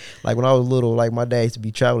for. Like when I was little, like my dad used to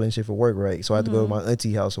be traveling and shit for work, right? So I had to go to my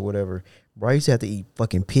auntie house or whatever. Bro, I used to have to eat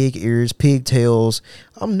fucking pig ears, pigtails.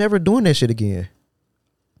 I'm never doing that shit again.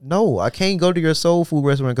 No, I can't go to your soul food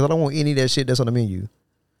restaurant because I don't want any of that shit that's on the menu.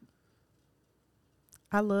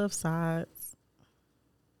 I love sides,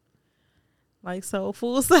 like soul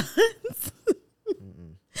food sides.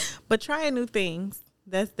 But trying new things,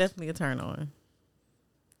 that's definitely a turn on.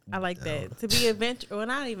 I like that. To be well,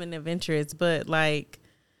 not even adventurous, but like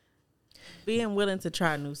being willing to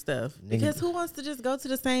try new stuff. Because who wants to just go to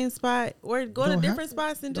the same spot or go to Don't different have to.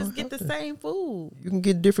 spots and just Don't get the have to. same food? You can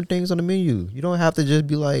get different things on the menu. You don't have to just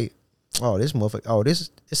be like, oh, this motherfucker, oh, this is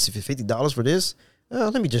 $50 for this.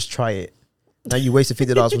 Let me just try it. Now you wasted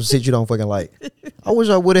 $50 for shit you don't fucking like. I wish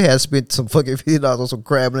I would have had spent some fucking $50 on some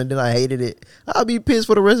crab and then I hated it. I'll be pissed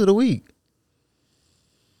for the rest of the week.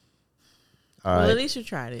 All Well, right. at least you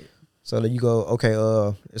tried it. So then you go, okay,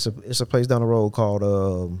 it's a place down the road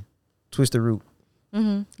called Twisted Root.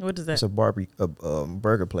 Mm-hmm. What is that? It's a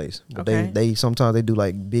burger place. But Okay. they sometimes they do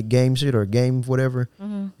like big game shit or game whatever.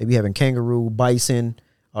 Mm-hmm. They be having kangaroo, bison,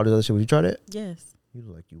 all this other shit. Would you try that? Yes. You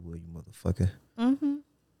look like you would, you motherfucker. Mm-hmm.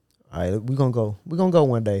 All right, we're gonna go. We're gonna go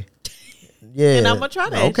one day. Yeah. And I'm gonna try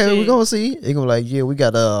that Okay, shit. we're gonna see. They're gonna be like, yeah, we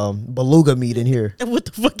got beluga meat in here. What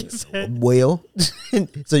the fuck is that? Well,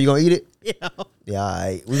 so you gonna eat it? Yeah. Yeah, all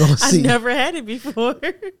right. We're gonna I see. never had it before.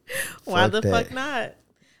 Why Fuck the that. fuck not?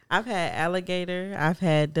 I've had alligator. I've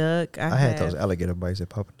had duck. I had those alligator bites at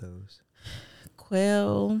Papa Do's.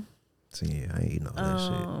 Quail. So yeah, I ain't eating all that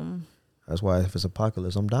shit. That's why if it's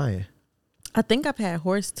apocalypse, I'm dying. I think I've had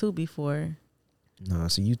horse too before. Nah,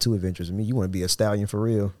 see, you too adventurous with me. You want to be a stallion for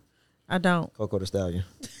real. I don't. Koko the stallion.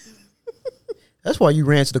 That's why you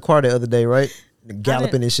ran to the car the other day, right?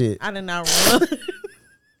 Galloping and shit. I did not run.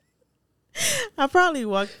 I probably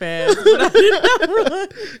walked fast, but I did not run.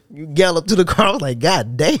 You galloped to the car. I was like,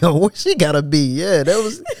 God damn, where she gotta be? Yeah,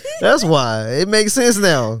 that's why. It makes sense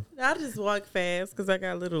now. I just walk fast because I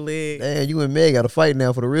got little legs. Damn, you and Meg got to fight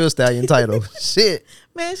now for the real stallion title. Shit.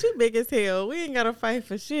 Man, she big as hell. We ain't got to fight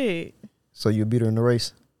for shit. So you beat her in the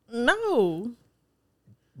race? No.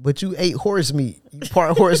 But you ate horse meat. You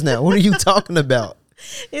part horse now. What are you talking about?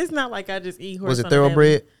 It's not like I just eat horse. Was it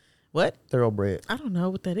thoroughbred? What? Thoroughbred. I don't know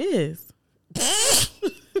what that is.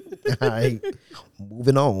 All right.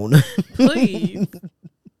 Moving on. Please.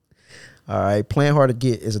 All right. Playing hard to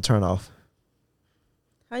get is a turnoff.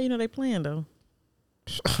 How you know they playing though?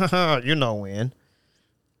 You know when.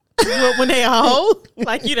 When they old?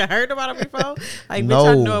 Like you done heard about it before? Like, no,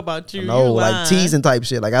 bitch, I know about you. No, you like teasing type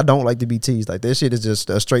shit. Like I don't like to be teased. Like that shit is just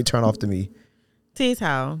a straight turn off to me. Tease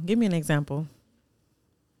how? Give me an example.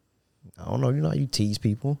 I don't know. You know how you tease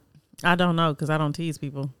people? I don't know because I don't tease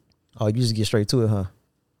people. Oh, you just get straight to it,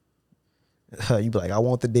 huh? You be like, I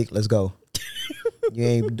want the dick. Let's go. You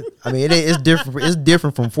ain't. I mean, it's different. It's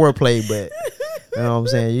different from foreplay, but you know what I'm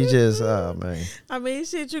saying. You just, oh man. I mean,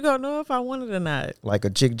 shit, you gonna know if I want it or not. Like a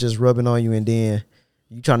chick just rubbing on you, and then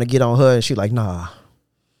you trying to get on her, and she like, nah.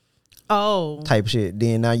 Oh. Type shit.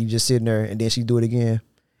 Then now you just sitting there, and then she do it again,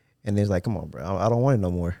 and it's like, come on, bro, I don't want it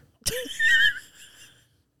no more.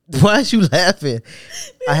 Why is you laughing?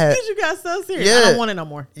 Because you got so serious. Yeah, I don't want it no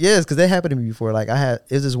more. Yes, because that happened to me before. Like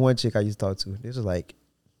it was this one chick I used to talk to. This was like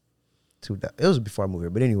it was before I moved here.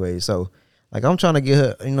 But anyway, so like I'm trying to get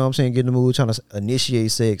her, you know what I'm saying, get in the mood, trying to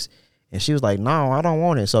initiate sex. And she was like, no, I don't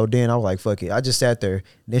want it. So then I was like, fuck it. I just sat there.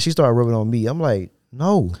 Then she started rubbing on me. I'm like,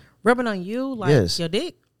 no. Rubbing on you? Like yes. Your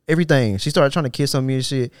dick? Everything. She started trying to kiss on me and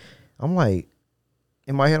shit. I'm like,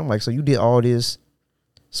 in my head, I'm like, so you did all this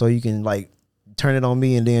so you can like turn it on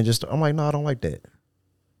me and then just, I'm like, no, I don't like that.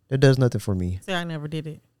 That does nothing for me. See, I never did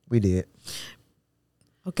it. We did.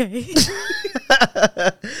 Okay.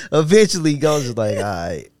 Eventually, goes just like, all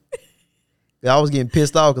right. I was getting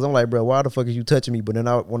pissed off because I'm like, bro, why the fuck is you touching me? But then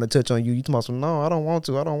I want to touch on you. You talking about some, no, I don't want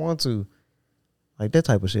to. I don't want to. Like that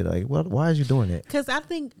type of shit. Like, what? Why is you doing that? Because I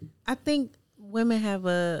think women have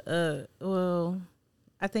I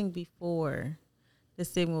think before the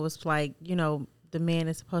stigma was like, you know, the man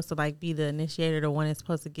is supposed to like be the initiator, the one that's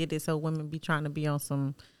supposed to get it. So women be trying to be on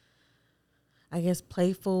some, I guess,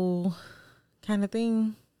 playful kind of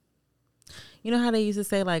thing. You know how they used to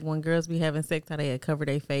say like when girls be having sex, how they cover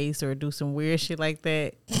their face or do some weird shit like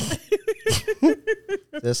that.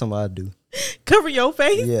 That's something I do. Cover your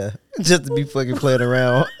face? Yeah, just to be fucking playing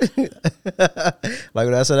around. Like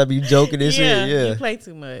when I said I be joking and shit. Yeah, you play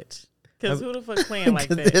too much. Because who the fuck playing like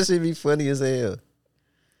that? That should be funny as hell.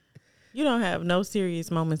 You don't have no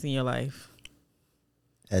serious moments in your life.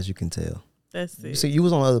 As you can tell. That's it. See, you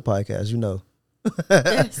was on other podcasts, you know.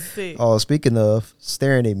 That's it. Oh, speaking of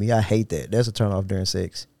staring at me, I hate that. That's a turn off during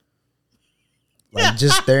sex. Like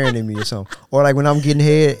just staring at me or something. Or like when I'm getting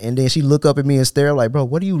head and then she look up at me and stare, like, bro,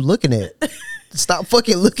 what are you looking at? Stop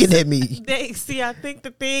fucking looking at me. I think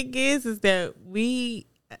the thing is that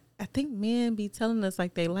I think men be telling us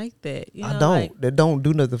like they like that. You know, I don't. Like, that don't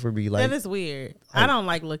do nothing for me. Like that is weird. I don't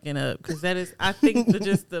like looking up because that is. I think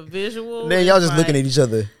just the visual. Then y'all just like, looking at each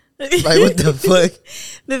other. Like what the fuck?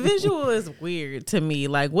 The visual is weird to me.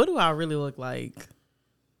 Like, what do I really look like?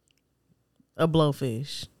 A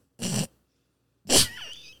blowfish.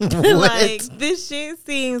 Like this shit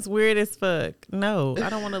seems weird as fuck. No,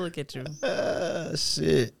 I don't want to look at you.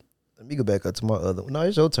 Shit. Let me go back up to my other. No,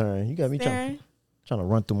 it's your turn. You got me trying to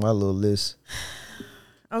run through my little list.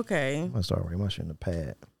 Okay. I'm gonna start writing my shit in the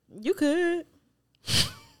pad. You could.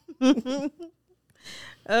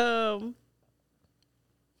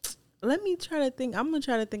 Let me try to think. I'm gonna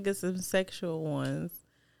try to think of some sexual ones.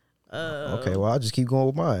 Okay, well I'll just keep going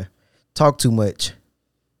with mine. Talk too much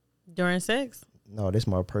during sex. No, this is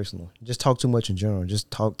my personal. Just talk too much in general.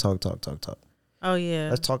 Just talk. Oh yeah.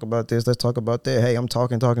 Let's talk about this. Let's talk about that. Hey, I'm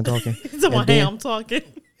talking. So hey, I'm talking.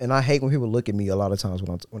 And I hate when people look at me a lot of times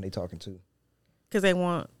when they talking too. Because they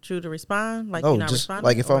want you to respond. Like no, you're not just responding.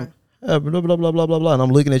 like if I'm blah blah blah blah blah blah, and I'm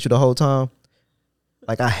looking at you the whole time.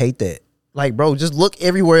 Like I hate that. Like, bro, just look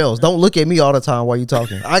everywhere else. Don't look at me all the time while you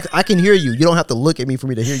talking. I can hear you. You don't have to look at me for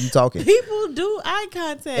me to hear you talking. People do eye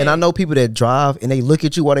contact. And I know people that drive and they look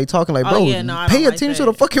at you while they talking. Like, bro, pay attention to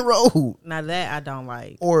the fucking road. Now that I don't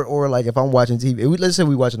like. Or like if I'm watching TV, let's say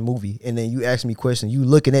we watching a movie and then you ask me questions, you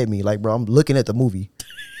looking at me like, bro, I'm looking at the movie.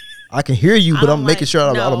 I can hear you, but I'm making sure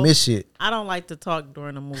I don't miss shit. I don't like to talk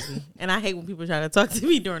during a movie. And I hate when people try to talk to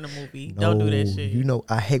me during a movie. Don't do that shit. You know,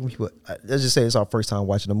 I hate when people, let's just say it's our first time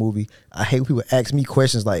watching a movie. I hate when people ask me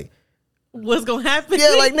questions like, what's going to happen?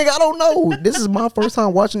 Yeah, like, nigga, I don't know. This is my first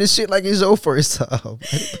time watching this shit like it's your first time. What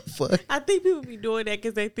the fuck? I think people be doing that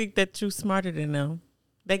because they think that you're smarter than them.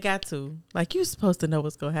 They got to. Like, you supposed to know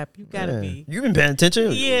what's going to happen. You got to be. You been paying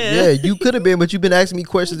attention? Yeah. Yeah, you could have been, but you've been asking me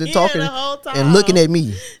questions and talking the whole time. and looking at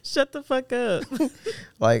me. Shut the fuck up.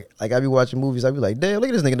 Like I be watching movies. I be like, damn, look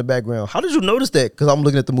at this nigga in the background. How did you notice that? Because I'm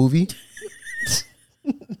looking at the movie.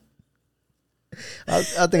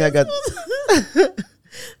 I think I got...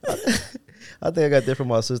 I think I got that from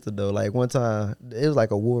my sister though. Like one time, it was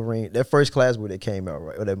like a Wolverine, that First Class movie that came out,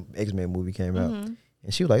 right? Or that X-Men movie came out.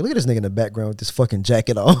 And she was like, look at this nigga in the background with this fucking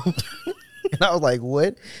jacket on. And I was like,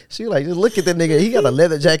 what? She was like, just look at that nigga. He got a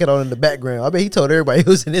leather jacket on in the background. I mean, he told everybody he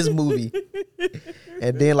was in this movie.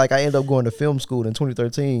 And then like I ended up going to film school in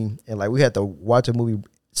 2013. And like we had to watch a movie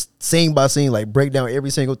scene by scene, like break down every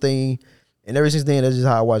single thing. And ever since then, that's just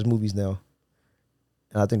how I watch movies now.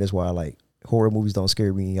 And I think that's why I like horror movies don't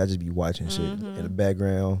scare me. I just be watching shit in the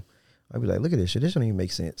background. I be like, look at this shit. This don't even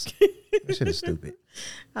make sense. This shit is stupid.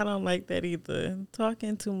 I don't like that either.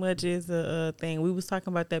 Talking too much is a thing. We was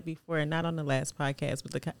talking about that before, and not on the last podcast,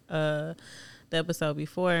 but the episode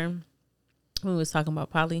before. We was talking about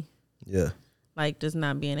poly. Yeah. Like just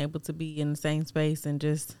not being able to be in the same space and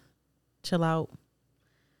just chill out.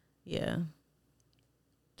 Yeah.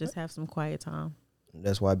 Just have some quiet time.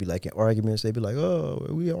 That's why I be like in arguments. They be like, oh,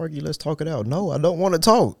 we argue. Let's talk it out. No, I don't want to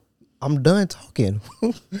talk. I'm done talking.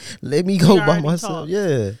 Let me go by myself.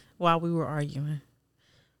 Yeah. While we were arguing.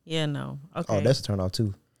 Yeah, no. Okay. Oh, that's a turn off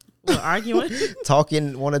too. We're arguing?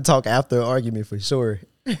 Talking, want to talk after an argument for sure.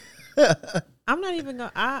 I'm not even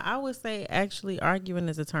gonna. I would say actually arguing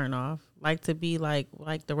is a turn off. Like to be like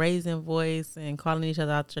the raising voice and calling each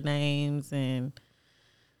other out your names and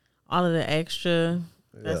all of the extra.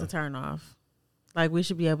 That's a turn off. Like we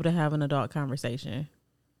should be able to have an adult conversation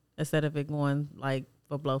instead of it going like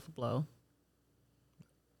for blow.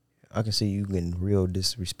 I can see you getting real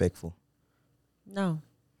disrespectful. No.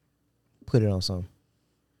 Put it on something.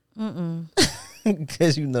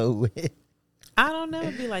 Because you know it. I don't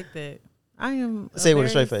never be like that. I am. Say it with a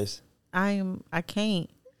straight face. I can't.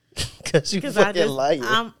 Because you fucking lying.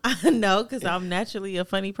 I know, because I'm naturally a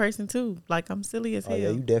funny person too. Like I'm silly as hell.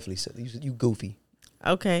 Yeah, you definitely silly. You goofy.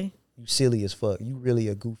 Okay. You silly as fuck. You really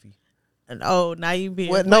a goofy. And now you being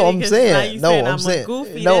what? No, I'm saying. No, I'm saying.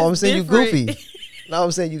 Goofy. No, I'm saying you goofy. No,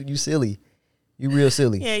 I'm saying you silly. You real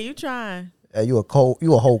silly. Yeah, you trying. You a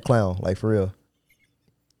whole clown, like for real.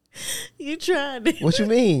 You trying. What you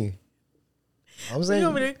mean? I'm saying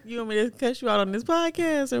you want me to cuss you out on this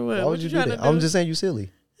podcast or what? Why would you do that? I'm just saying you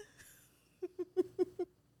silly.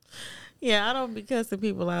 Yeah, I don't be cussing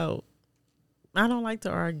people out. I don't like to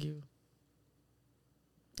argue.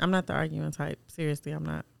 I'm not the arguing type. Seriously, I'm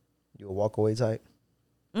not. You a walk away type?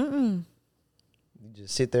 You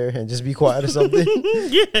just sit there and just be quiet or something?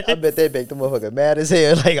 Yeah. I bet they make the motherfucker mad as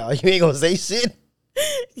hell. Like, oh, you ain't gonna say shit?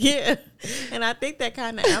 Yeah. And I think that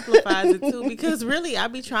kind of amplifies it too, because really I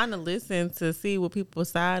be trying to listen to see what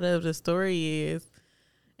people's side of the story is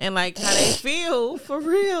and like how they feel for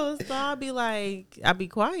real. So I'll be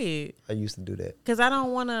quiet. I used to do that. Because I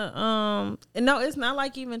don't want to, no, it's not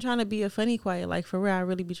like even trying to be a funny quiet. Like for real, I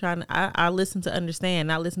really be trying to, I listen to understand,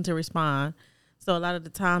 not listen to respond. So a lot of the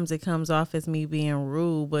times it comes off as me being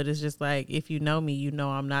rude, but it's just like, if you know me, you know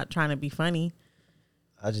I'm not trying to be funny.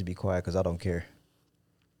 I just be quiet because I don't care.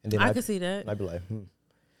 And then I can see that. I'd be like,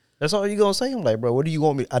 that's all you gonna say? I'm like, bro, what do you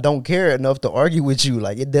want me? I don't care enough to argue with you.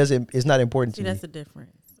 Like it's not important to me. That's the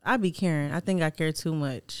difference. I be caring. I think I care too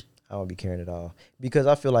much. I don't be caring at all. Because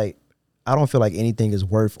I don't feel like anything is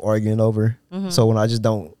worth arguing over. So when I just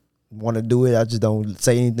don't want to do it, I just don't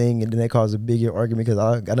say anything, and then that causes a bigger argument because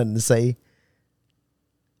I got nothing to say.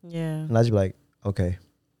 Yeah. And I just be like, okay.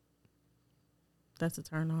 That's a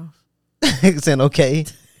turn off. Saying okay.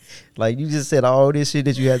 Like you just said all this shit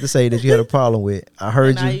that you had to say that you had a problem with. I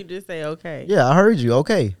heard you. Now you just say okay. Yeah, I heard you.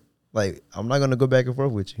 Okay. Like I'm not gonna go back and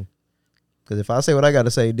forth with you. Because if I say what I gotta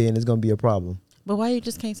say, then it's gonna be a problem. But why you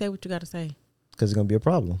just can't say what you gotta say? Because it's gonna be a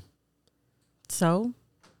problem. So?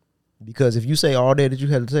 Because if you say all that you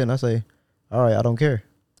had to say, and I say, all right, I don't care.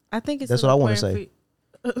 I think it's that's what I want to say.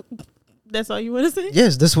 That's all you want to say?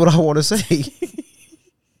 Yes, that's what I want to say.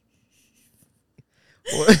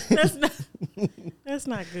 That's not. That's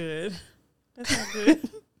not good. That's not good.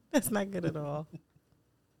 That's not good at all.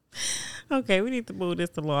 Okay, we need to move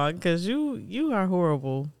this along because you are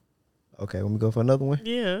horrible. Okay, let me go for another one.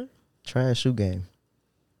 Yeah. Trash shoe game.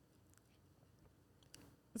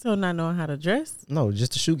 So not knowing how to dress? No,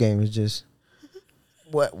 just the shoe game is just.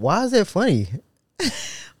 What? Why is that funny?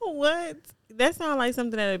 What? That sounds like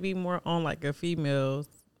something that would be more on like a female's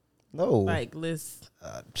like list.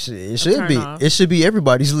 It should be. Off. It should be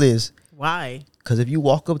everybody's list. Why? Because if you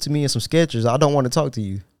walk up to me in some Skechers, I don't want to talk to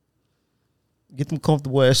you. Get them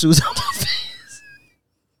comfortable ass shoes out my face.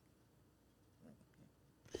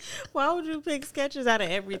 Why would you pick Skechers out of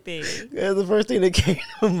everything? That's the first thing that came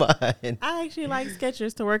to mind. I actually like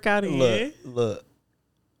Skechers to work out in. Look.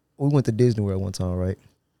 We went to Disney World one time, right?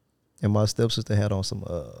 And my stepsister had on some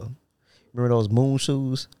remember those moon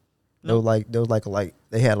shoes? Nope. They was like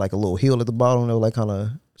they had like a little heel at the bottom. They were like kind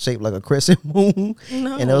of shaped like a crescent moon.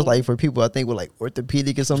 No. And it was like for people I think with like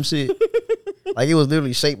orthopedic or some shit. Like it was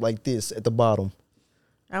literally shaped like this at the bottom.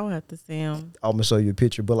 I would have to see them. I'm gonna show you a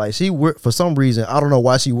picture. But like for some reason, I don't know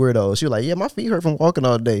why she wear those. She was like, yeah, my feet hurt from walking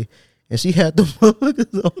all day. And she had the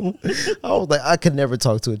motherfuckers on. I was like, I could never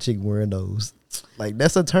talk to a chick wearing those. Like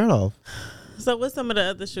that's a turnoff. So what's some of the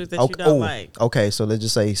other shoes that you don't like? Okay, so let's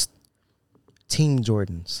just say Team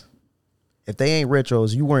Jordans. If they ain't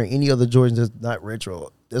retros, you wearing any other Jordans that's not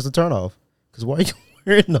retro, that's a turnoff. Because why are you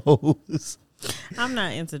wearing those? I'm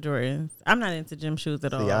not into Jordans. I'm not into gym shoes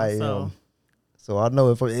at all. See, I am. So I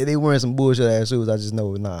know if they wearing some bullshit ass shoes, I just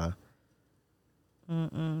know nah.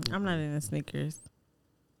 I'm not into sneakers.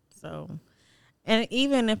 So, and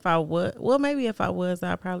even if I would, well, maybe if I was,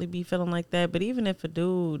 I'd probably be feeling like that. But even if a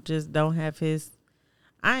dude just don't have his,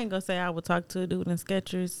 I ain't gonna say I would talk to a dude in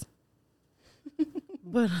Skechers.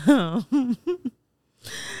 But I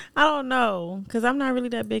don't know, because I'm not really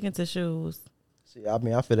that big into shoes. See, I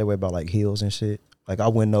mean, I feel that way about like heels and shit. Like I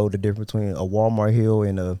wouldn't know the difference between a Walmart heel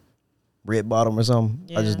and a red bottom or something.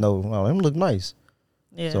 Yeah. I just know, oh, them look nice.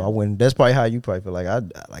 Yeah. So I wouldn't. That's probably how you probably feel.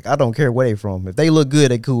 I don't care where they from. If they look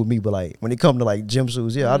good, they cool with me. But like when it come to like gym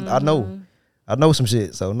shoes, yeah, I know some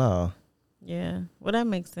shit. So nah. Yeah. Well, that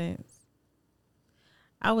makes sense.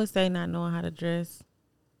 I would say not knowing how to dress.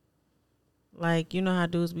 Like, you know how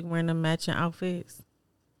dudes be wearing them matching outfits?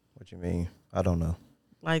 What you mean? I don't know.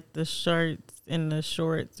 Like the shirts and the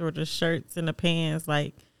shorts or the shirts and the pants,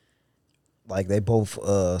 like they both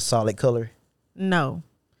solid color? No.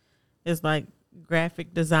 It's like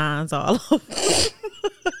graphic designs all over.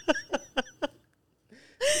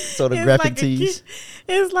 So the graphic tees.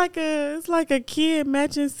 It's like a kid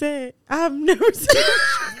matching set. I've never seen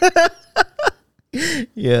it.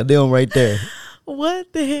 Yeah, them right there.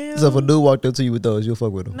 What the hell? So if a dude walked up to you with those, you'll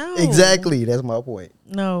fuck with him. No. Exactly. That's my point.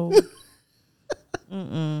 No.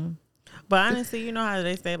 But honestly, you know how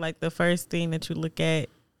they say like the first thing that you look at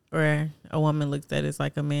or a woman looks at is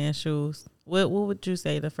like a man's shoes. What would you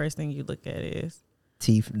say the first thing you look at is?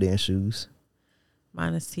 Teeth, then shoes.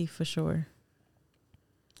 Mine is teeth for sure.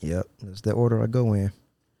 Yep. That's the order I go in.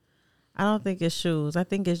 I don't think it's shoes. I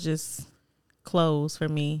think it's just clothes for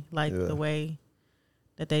me. Like the way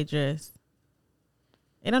that they dress.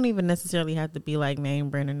 It don't even necessarily have to be like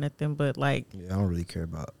name brand or nothing, but like. Yeah, I don't really care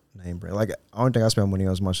about name brand. Like, the only thing I spend money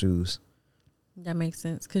on is my shoes. That makes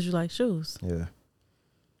sense because you like shoes. Yeah.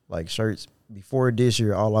 Like shirts. Before this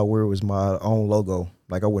year, all I wear was my own logo.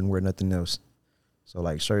 Like, I wouldn't wear nothing else. So,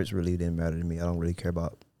 like, shirts really didn't matter to me. I don't really care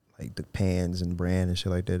about, like, the pants and brand and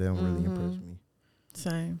shit like that. They don't really impress me.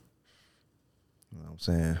 Same. You know what I'm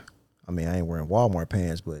saying? I mean, I ain't wearing Walmart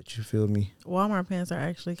pants, but you feel me? Walmart pants are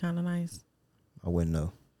actually kind of nice. I wouldn't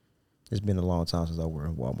know. It's been a long time since I wore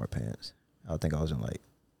Walmart pants. I think I was in like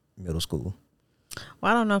middle school.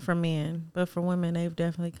 Well, I don't know for men, but for women, they've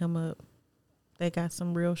definitely come up. They got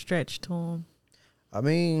some real stretch to them. I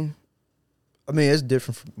mean, it's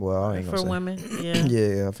different. Well, I ain't gonna say. For women, yeah.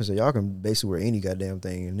 Yeah, I say y'all can basically wear any goddamn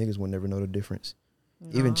thing, and niggas will never know the difference.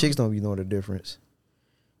 No. Even chicks don't be knowing the difference.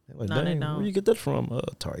 They're like, no, they don't. Where you get that from?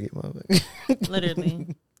 Target,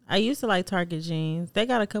 Literally. I used to like Target jeans. They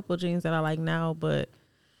got a couple jeans that I like now, but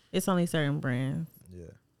it's only certain brands. Yeah.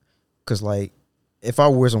 Because, like, if I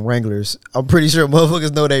wear some Wranglers, I'm pretty sure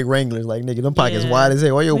motherfuckers know they Wranglers. Like, nigga, them pockets wide as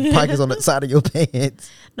hell. Why your pockets on the side of your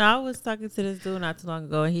pants? No, I was talking to this dude not too long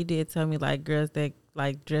ago, and he did tell me, like, girls that,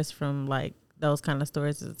 like, dress from, like, those kind of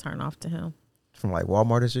stores is a turn off to him. From, like,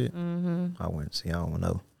 Walmart and shit? Mm-hmm. I wouldn't see. I don't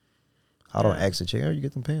know. I don't ask the chick, where you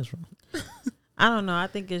get them pants from? I don't know. I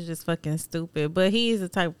think it's just fucking stupid. But he is the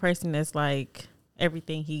type of person that's like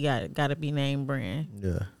everything he got to be name brand.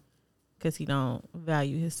 Yeah. Because he don't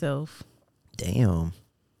value himself. Damn.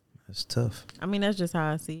 That's tough. I mean, that's just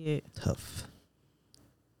how I see it. Tough.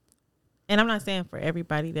 And I'm not saying for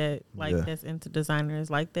everybody that like Yeah. that's into designers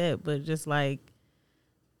like that, but just like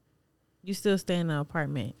you still stay in an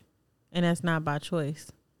apartment, and that's not by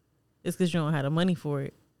choice. It's because you don't have the money for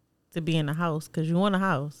it to be in a house because you want a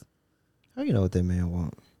house. How you know what that man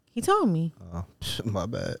want? He told me. Oh, my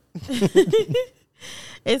bad.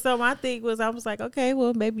 And so my thing was, I was like, okay,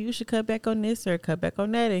 well, maybe you should cut back on this or cut back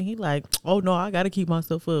on that. And he like, oh, no, I got to keep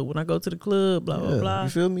myself up when I go to the club, blah, blah, blah. You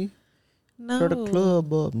feel me? No. Turn the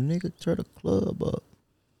club up, nigga. Turn the club up.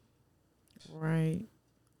 Right.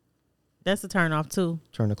 That's a turn off, too.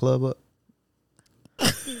 Turn the club up.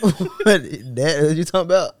 What you talking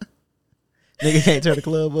about? Nigga can't turn the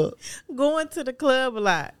club up. Going to the club a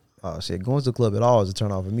lot. Oh, shit. Going to the club at all is a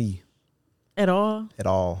turn off for me. At all? At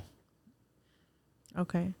all.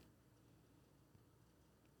 Okay.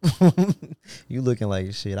 You looking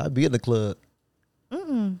like shit. I be in the club.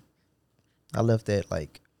 I left that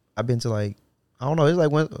like I've been to like I don't know. It's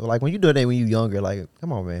like when you do that when you younger. Like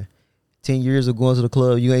come on, man. 10 years of going to the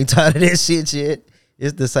club, you ain't tired of that shit yet.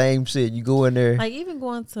 It's the same shit. You go in there. Like even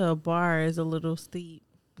going to a bar is a little steep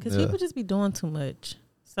because people just be doing too much.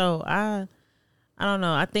 So I don't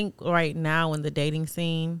know. I think right now in the dating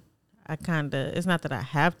scene, it's not that I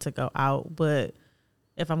have to go out, but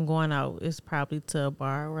if I'm going out, it's probably to a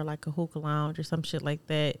bar or like a hookah lounge or some shit like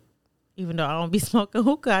that. Even though I don't be smoking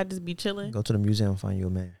hookah, I just be chilling. Go to the museum, find you a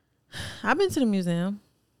man. I've been to the museum.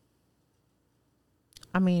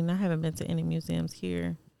 I mean, I haven't been to any museums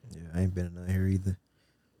here. Yeah, I ain't been in none here either.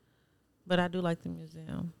 But I do like the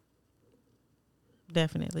museum.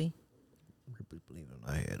 Definitely. Believe it or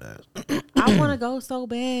not, I hear that. I want to go so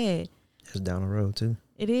bad. It's down the road too.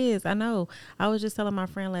 It is. I know. I was just telling my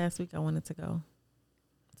friend last week I wanted to go.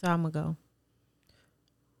 So I'm going to go.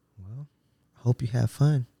 Well, I hope you have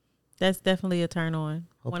fun. That's definitely a turn on.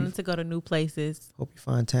 Wanting to go to new places. Hope you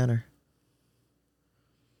find Tanner.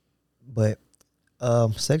 But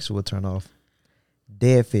sexual turn off.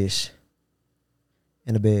 Dead fish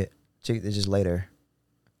in the bed. Chick that just lay there.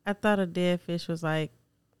 I thought a dead fish was like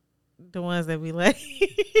the ones that we like.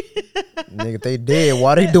 Nigga, if they dead,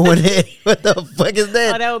 why they doing that? What the fuck is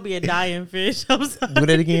that? Oh, that would be a dying fish. I'm sorry. Do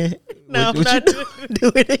that again? No, what I'm not doing it.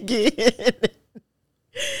 Do it again.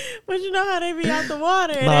 But you know how they be out the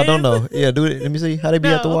water. No, I don't know. Yeah, do it. Let me see. How they be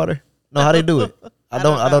out the water? No, how they do it? I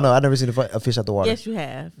don't know. I never seen a fish out the water. Yes, you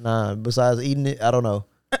have. Nah, besides eating it, I don't know.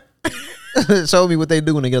 Show me what they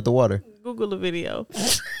do when they get out the water. Google a video.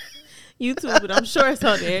 YouTube it. I'm sure it's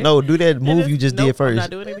on there. No, do that move you just did first. I'm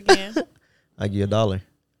not doing it again. I give you $1.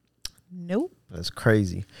 Nope. That's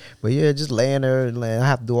crazy. But yeah, just laying there. I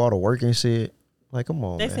have to do all the work and shit. Like, come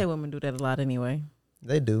on, They man. say women do that a lot anyway.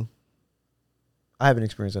 They do. I haven't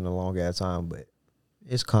experienced it in a long ass time, but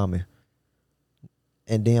it's common.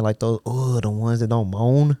 And then like those, the ones that don't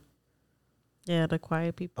moan. Yeah, the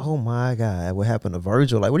quiet people. Oh my God, what happened to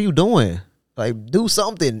Virgil? Like, what are you doing? Like, do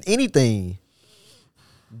something, anything.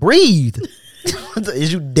 Breathe.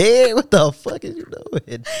 Is you dead? What the fuck is you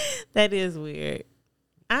doing? That is weird.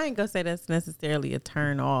 I ain't gonna say that's necessarily a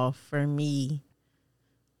turn off for me.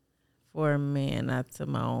 For a man not to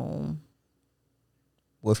moan.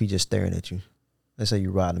 What if he just staring at you? Let's say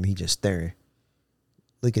you ride him, he just staring.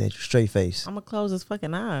 Looking at you, straight face. I'm gonna close his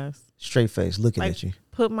fucking eyes. Straight face, looking Like, at you.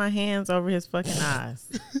 put my hands over his fucking eyes.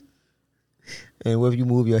 And what if you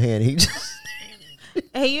move your hand, he just...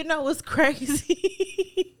 Hey, you know what's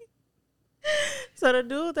crazy? So the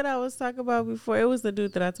dude that I was talking about before, it was the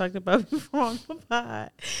dude that I talked about before on the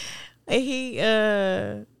pod. And he,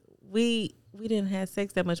 we didn't have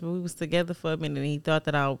sex that much, but we was together for a minute. And he thought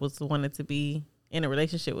that I was wanted to be in a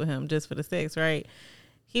relationship with him just for the sex, right?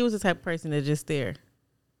 He was the type of person that just stare.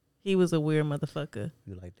 He was a weird motherfucker.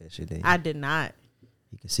 You like that shit, didn't you? I did not.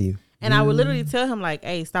 You can see. And I would literally tell him like,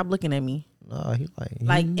 "Hey, stop looking at me." No, he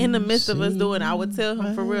Like in the midst of us doing, I would tell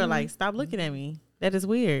him for real, like, "Stop looking at me. That is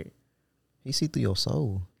weird." He see through your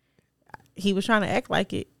soul. He was trying to act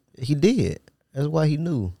like it. He did. That's why he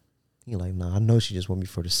knew. He like, nah, I know she just want me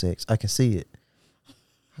for the sex. I can see it.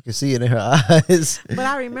 I can see it in her eyes. But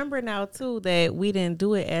I remember now too that we didn't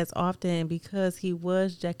do it as often because he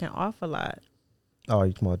was jacking off a lot. Oh,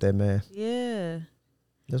 you come out that man? Yeah.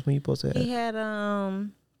 That's when you supposed to have.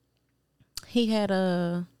 He had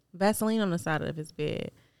a Vaseline on the side of his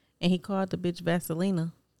bed, and he called the bitch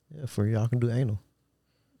Vaselina. Yeah, for y'all can do anal.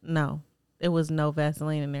 No, there was no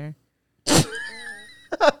Vaseline in there.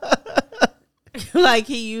 Like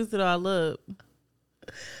he used it all up.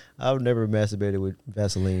 I've never masturbated with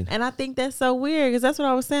Vaseline. And I think that's so weird because that's what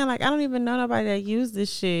I was saying. Like, I don't even know nobody that used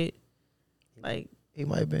this shit. Like, He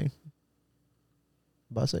might be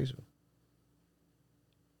bisexual.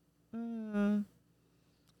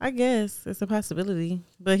 I guess it's a possibility.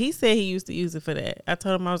 But he said he used to use it for that. I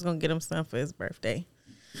told him I was going to get him some for his birthday.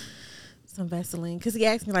 Some Vaseline. Because he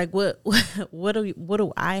asked me, like, what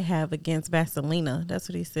do I have against Vaselina? That's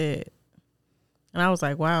what he said. And I was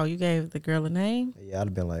like, wow, you gave the girl a name? Yeah, I'd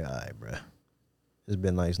have been like, all right, bro. It's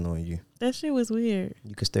been nice knowing you. That shit was weird.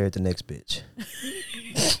 You can stare at the next bitch.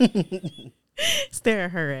 Stare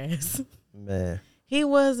at her ass. Man. He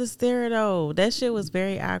was a stare though. That shit was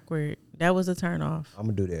very awkward. That was a turn off. I'm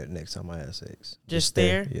going to do that next time I have sex. Just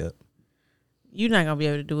stare? Yep. You're not going to be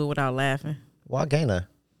able to do it without laughing. Why can't I?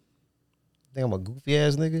 Think I'm a goofy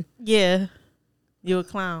ass nigga? Yeah. You a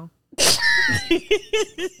clown.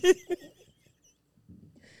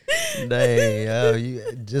 Dang,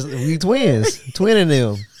 we twins. Twinning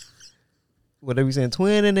them. What are we saying?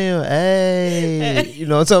 Twinning them. Hey. You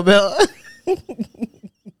know what I'm talking about?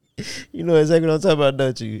 You know exactly what I'm talking about,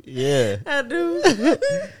 don't you? Yeah. I do.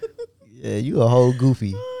 Yeah, you a whole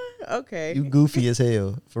goofy. Okay. You goofy as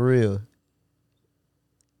hell. For real.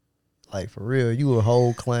 Like, for real. You a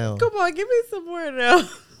whole clown. Come on, give me some more now.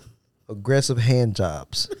 Aggressive hand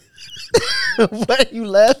jobs. Why are you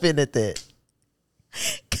laughing at that?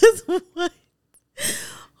 Cause what?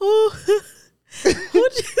 Who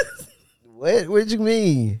just? What you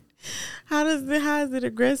mean? How is it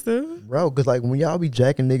aggressive? Bro, cause like when y'all be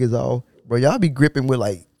jacking niggas off, bro, y'all be gripping with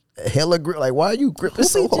like hella grip. Like, why are you gripping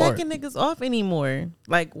so hard? Who be jacking niggas off anymore?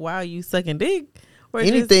 Like, while you sucking dick? Or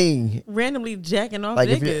anything. Just randomly jacking off like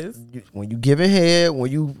niggas? When you giving head, when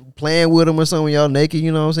you playing with them or something, y'all naked,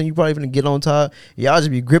 you know what I'm saying? You probably finna get on top. Y'all just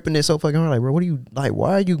be gripping it so fucking hard. Like, bro, what are you, like,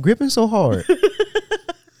 why are you gripping so hard?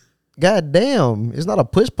 God damn. It's not a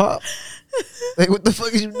push pop. Like, what the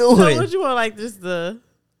fuck is you doing? So what you want, like, just the...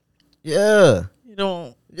 Yeah. You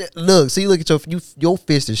don't... Yeah, look at your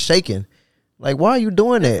fist is shaking. Like, why are you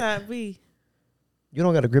doing that? That's how it be. You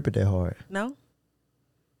don't got to grip it that hard. No?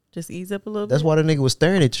 Just ease up a little bit? That's why the nigga was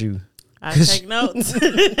staring at you. I take notes.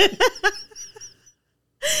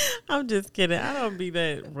 I'm just kidding. I don't be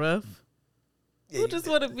that rough. Who just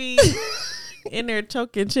want to be in there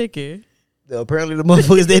choking chicken? Apparently the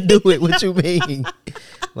motherfuckers that do it. What you mean?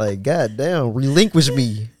 Like, goddamn, relinquish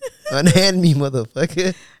me. Unhand me,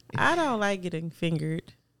 motherfucker. I don't like getting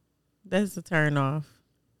fingered. That's a turn off.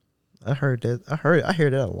 I heard that. I hear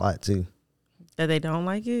that a lot too. That they don't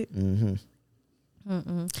like it? Mm-hmm.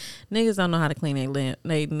 Niggas don't know how to clean their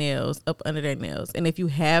nails up under their nails. And if you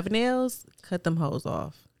have nails, cut them hoes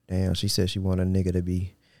off. Damn, she said she want a nigga to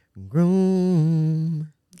be groomed.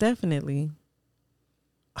 Definitely.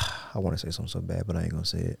 I want to say something so bad, but I ain't going to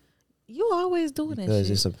say it. You always doing that shit.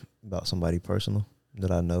 Because it's about somebody personal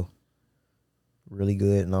that I know really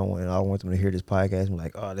good. And I want them to hear this podcast and be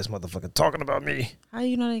like, oh, this motherfucker talking about me. How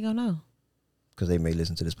you know they gonna know? Because they may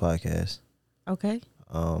listen to this podcast. Okay.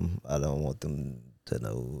 I don't want them to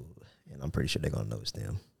know, and I'm pretty sure they're gonna know it's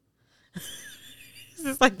them. Is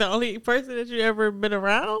this like the only person that you ever been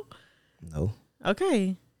around? No.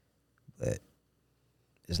 Okay. But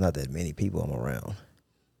it's not that many people I'm around.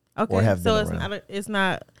 Okay. Or have so been around. it's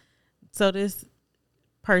not. So this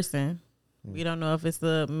person, we don't know if it's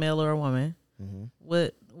a male or a woman. Mm-hmm.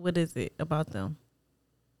 What is it about them?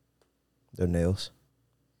 Their nails.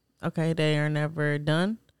 Okay, they are never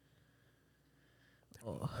done.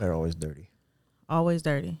 They're always dirty. Always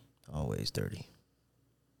dirty. Always dirty.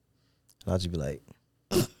 And I'll just be like,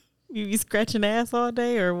 You be scratching ass all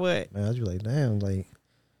day or what? man, I'll just be like, damn, like,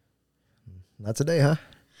 not today, huh?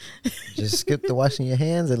 Just skip the washing your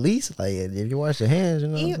hands at least. Like, if you wash your hands, you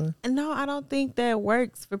know what I'm saying? No, I don't think that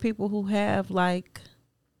works for people who have like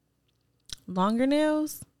longer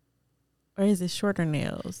nails. Or is it shorter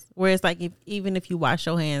nails? Where it's like even if you wash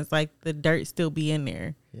your hands, like the dirt still be in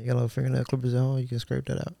there. You got a little fingernail clippers at home, you can scrape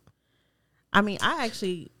that out. I mean, I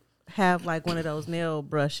actually have like one of those nail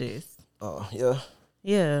brushes. Oh, yeah.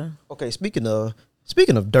 Yeah. Okay, speaking of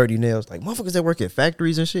dirty nails, like motherfuckers that work at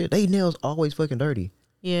factories and shit, they nails always fucking dirty.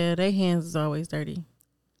 Yeah, their hands is always dirty.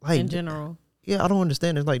 Like, in general. Yeah, I don't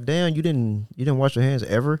understand. It's like, damn, you didn't wash your hands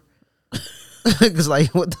ever? Cause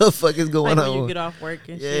like, what the fuck is going like on? when you get off work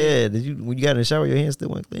and shit. Yeah, when you got in the shower, your hands still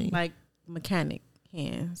weren't clean? Like mechanic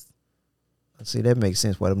hands. See, that makes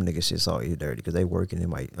sense why them niggas shit saw you dirty, because they working, it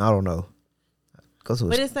might, I don't know.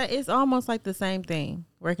 But it's almost like the same thing,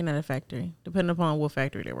 working at a factory, depending upon what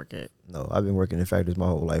factory they work at. No, I've been working in factories my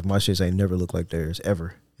whole life. My shits ain't never looked like theirs,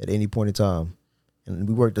 ever, at any point in time. And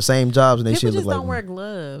we work the same jobs and they shit look like People just don't wear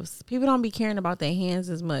gloves. People don't be caring about their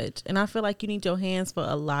hands as much. And I feel like you need your hands for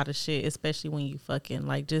a lot of shit, especially when you fucking,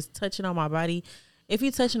 like, just touching on my body if you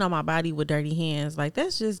touching on my body with dirty hands, like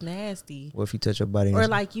that's just nasty. What if you touch your body? Or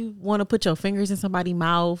like you want to put your fingers in somebody's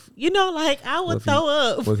mouth? You know, like I would throw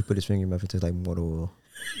up. What if you put his finger in your mouth and taste like motor oil?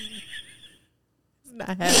 It's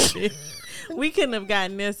not happening. We couldn't have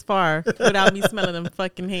gotten this far without me smelling them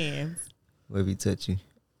fucking hands. What if he touch you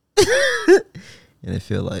and it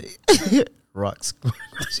feel like rocks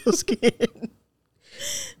across your skin?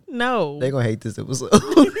 No, They gonna hate this episode.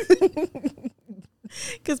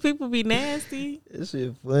 Cause people be nasty. This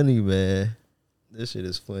shit funny, man. This shit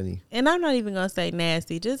is funny. And I'm not even gonna say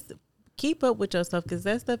nasty. Just keep up with yourself, cause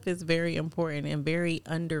that stuff is very important and very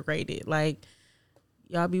underrated. Like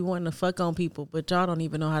y'all be wanting to fuck on people, but y'all don't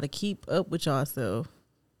even know how to keep up with yourself.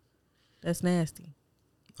 That's nasty.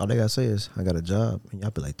 All they gotta say is, I got a job. And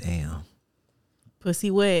y'all be like, damn.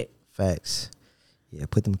 Pussy wet. Facts. Yeah,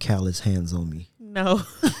 put them callous hands on me. No.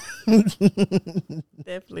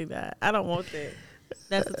 Definitely not. I don't want that.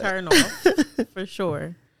 That's a turn off. For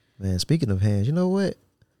sure. Man, speaking of hands, you know what?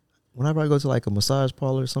 Whenever I go to like a massage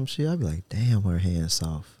parlor or some shit, I be like, damn, her hands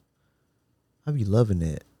soft. I be loving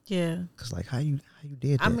that. Yeah. Cause like how you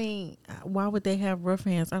did that? I mean, why would they have rough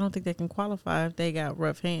hands? I don't think they can qualify if they got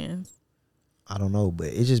rough hands. I don't know, but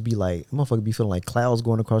it just be like, motherfucker be feeling like clouds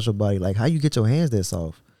going across your body. Like, how you get your hands that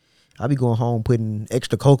soft? I be going home putting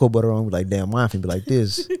extra cocoa butter on, like, damn, mine finna be like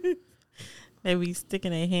this. They be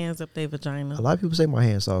sticking their hands up their vagina. A lot of people say my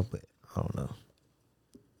hands soft, but I don't know.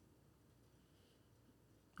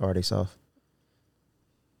 Are they soft?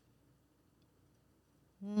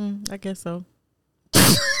 I guess so.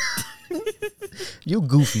 You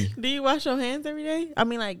goofy. Do you wash your hands every day? I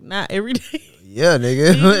mean, like, not every day. Yeah,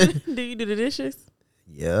 nigga. Do you do the dishes?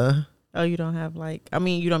 Yeah. Oh, you don't have like, I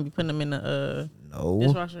mean, you don't be putting them in the No.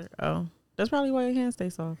 dishwasher. Oh, that's probably why your hands stay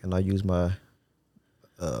soft. And I use my,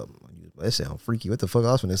 that sound freaky. What the fuck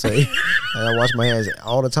I was finna say? And I wash my hands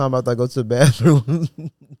all the time after I go to the bathroom.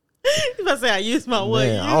 If I say I use my what?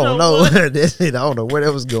 Man, I don't know. That's it. I don't know where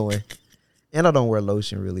that was going. And I don't wear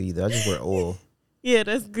lotion really either. I just wear oil. Yeah,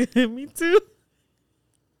 that's good. Me too.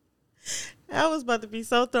 I was about to be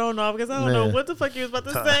so thrown off because I don't know what the fuck you was about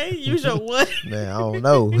to say. Use your what? Man, I don't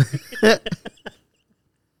know.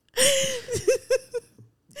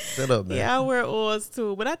 Shut up, man. Yeah, I wear oils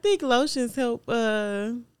too, but I think lotions help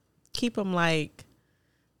keep them like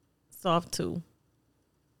soft too.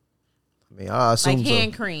 I mean, I assume like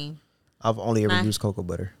hand cream. I've only ever used cocoa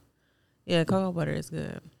butter. Yeah, cocoa butter is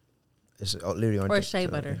good. It's literally on or shea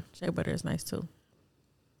butter. Shea butter is nice too.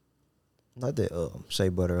 Not that shea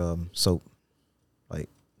butter soap, like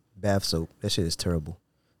bath soap. That shit is terrible.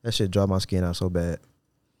 That shit dry my skin out so bad.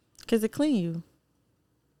 Cause it clean you.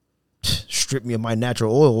 Strip me of my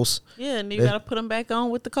natural oils. Yeah, and you gotta put them back on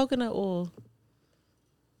with the coconut oil.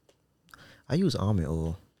 I use almond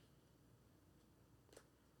oil.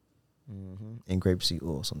 And grapeseed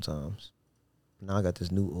oil sometimes. Now I got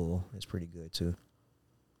this new oil. It's pretty good too.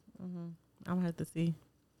 I'm gonna have to see.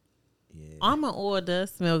 Yeah. Almond oil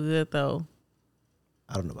does smell good though.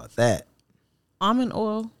 I don't know about that. Almond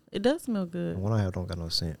oil, it does smell good. The one I have don't got no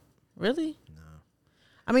scent. Really? No.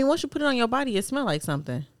 I mean, once you put it on your body, it smells like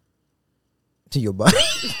something. To your body.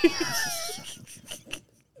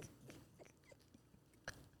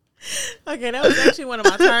 Okay, that was actually one of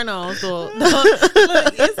my turn-ons. So,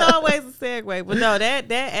 look, it's always a segue, but no,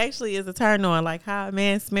 that actually is a turn-on. Like how a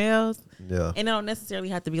man smells. Yeah. And it don't necessarily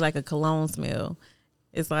have to be like a cologne smell.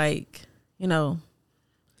 It's like, you know,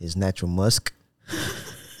 His natural musk.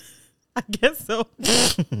 I guess so.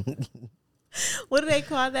 What do they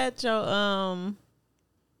call that? Your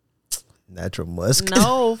Natural musk.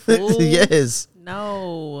 no, fool. Yes.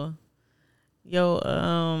 No.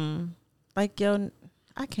 Yo, like yo,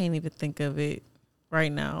 I can't even think of it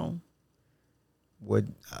right now. What?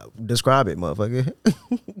 Describe it, motherfucker.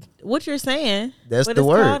 What you're saying? That's but the it's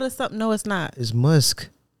word. Called or something. No, it's not. It's musk.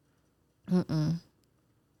 I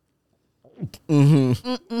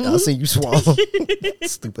see you swallow.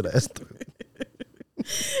 Stupid ass.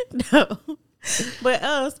 No.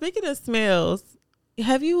 But speaking of smells,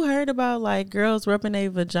 have you heard about like girls rubbing their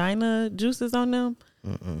vagina juices on them?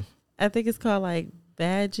 I think it's called like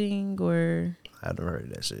badging or. I haven't heard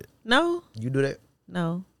of that shit. No. You do that?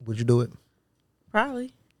 No. Would you do it?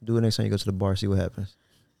 Probably. Do it next time you go to the bar. See what happens.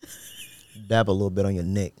 Dab a little bit on your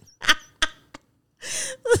neck.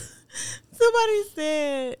 Somebody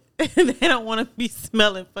said they don't want to be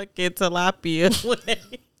smelling fucking tilapia when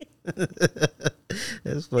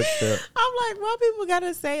That's fucked up. I'm like, why people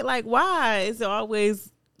gotta say like why is it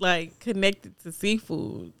always like connected to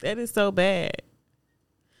seafood? That is so bad.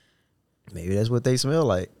 Maybe that's what they smell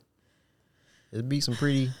like. It'd be some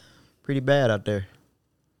pretty bad out there.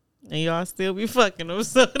 And y'all still be fucking them.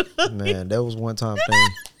 So Man, that was one time thing.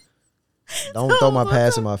 Don't throw my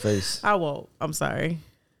past in my face. I won't. I'm sorry.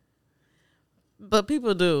 But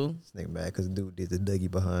people do. This nigga mad because dude did the Dougie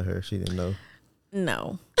behind her. She didn't know.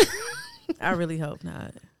 No. I really hope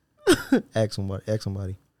not. Ask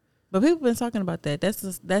somebody. But people been talking about that.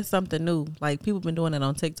 That's something new. Like, people been doing it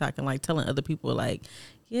on TikTok and like telling other people like,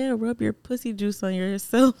 yeah, rub your pussy juice on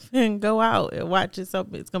yourself and go out and watch it. So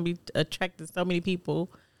it's gonna be attracting so many people.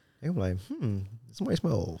 I'm like, somebody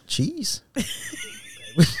smell cheese.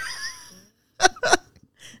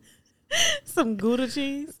 Some Gouda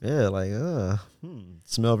cheese. Yeah, like,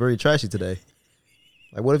 smell very trashy today.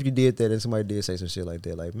 Like, what if you did that and somebody did say some shit like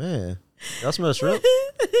that? Like, man, y'all smell shrimp?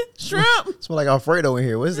 Shrimp. Smell like Alfredo in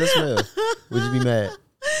here. What's that smell? Would you be mad?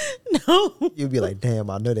 No. You'd be like, damn,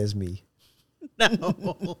 I know that's me.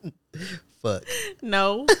 No. Fuck.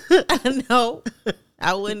 No. No.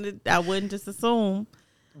 I wouldn't just assume.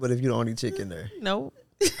 What if you the only chick in there? No.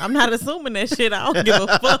 I'm not assuming that shit. I don't give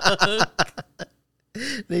a fuck.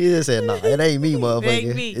 Nigga just said, nah, it ain't me, motherfucker. It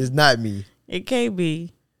ain't me. It's not me. It can't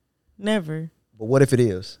be. Never. But what if it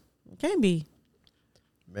is? It can't be.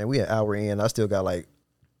 Man, we an hour in. I still got like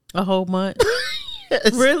a whole month.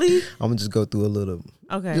 Really? I'm gonna just go through a little.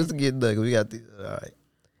 Okay. Just to get done. We got the all right.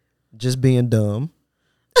 Just being dumb.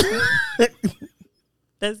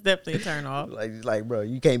 That's definitely a turn off. Like, bro,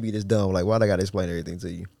 you can't be this dumb. Like, why'd I gotta explain everything to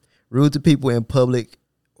you? Rude to people in public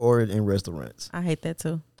or in restaurants. I hate that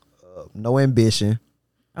too. No ambition.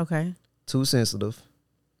 Okay. Too sensitive.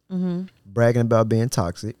 Mm-hmm. Bragging about being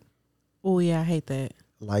toxic. Oh yeah, I hate that.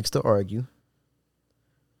 Likes to argue.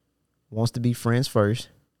 Wants to be friends first.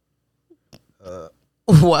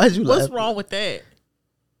 Why'd you laugh? What's wrong with that?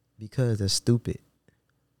 Because that's stupid.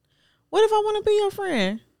 What if I want to be your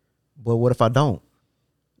friend? But what if I don't?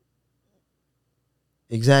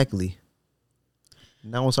 Exactly.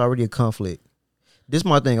 Now it's already a conflict. This is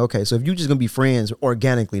my thing. Okay, so if you just gonna be friends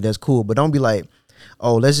organically, that's cool. But don't be like,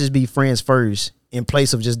 oh, let's just be friends first in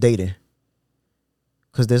place of just dating.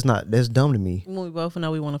 Cause that's dumb to me. When we both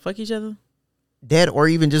know we want to fuck each other? That or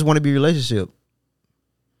even just want to be in a relationship.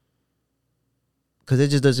 Cause it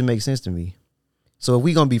just doesn't make sense to me. So if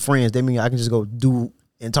we gonna be friends, that means I can just go do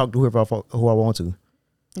and talk to who I want to.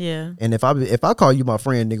 Yeah. And if I call you my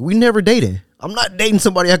friend, nigga, we never dating. I'm not dating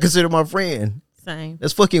somebody I consider my friend. Same.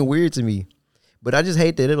 That's fucking weird to me. But I just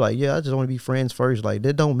hate that they're like, yeah, I just want to be friends first. Like,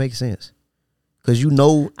 that don't make sense. Because you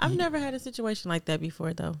know. I've never had a situation like that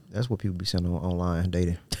before, though. That's what people be saying online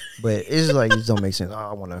dating. But it's like, it just don't make sense. Oh,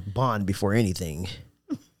 I want to bond before anything.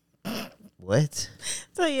 What?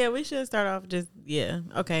 So, yeah, we should start off just, yeah.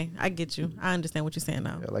 Okay, I get you. I understand what you're saying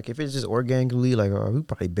now. Yeah, like, if it's just organically, like, oh, we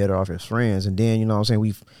probably better off as friends. And then, you know what I'm saying?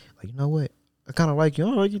 We've, like, you know what? I kind of like you.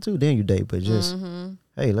 I like you too. Then you date. But just,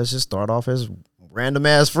 hey, let's just start off as random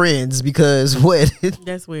ass friends because what?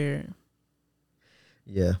 That's weird.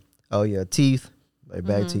 Yeah. Oh yeah. Teeth, like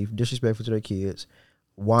bad teeth, disrespectful to their kids,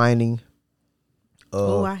 whining.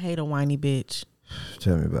 Oh, I hate a whiny bitch.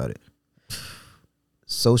 Tell me about it.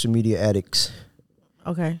 Social media addicts.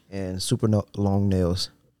 Okay. And super long nails.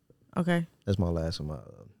 Okay. That's my last of my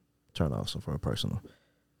turn offs for a personal.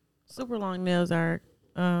 Super long nails are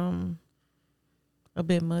a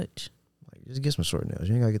bit much. Just get some short nails.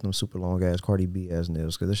 You ain't gotta get them super long ass Cardi B ass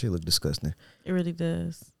nails because that shit look disgusting. It really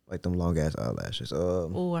does. Like them long ass eyelashes.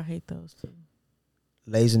 Oh, I hate those too.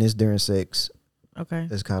 Laziness during sex. Okay.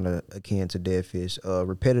 That's kind of akin to dead fish.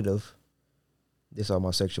 Repetitive. This all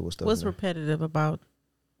my sexual stuff. What's repetitive about?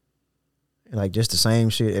 Like just the same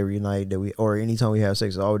shit every night that we, or anytime we have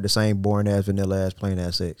sex, it's always the same boring ass, vanilla ass, plain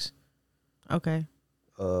ass sex. Okay.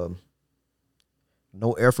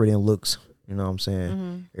 No effort in looks. You know what I'm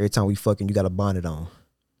saying? Every time we fucking, you got a bonnet on.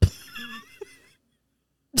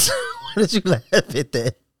 Why did you laugh at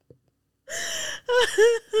that?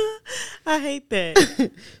 I hate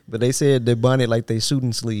that. But they said the bonnet like they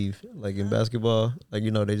shooting sleeve, like in basketball. Like,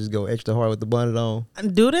 you know, they just go extra hard with the bonnet on.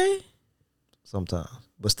 Do they? Sometimes.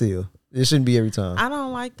 But still, it shouldn't be every time. I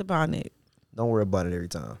don't like the bonnet. Don't wear a bonnet every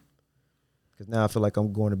time. Because now I feel like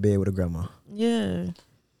I'm going to bed with a grandma. Yeah.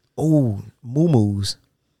 Oh, moo-moos.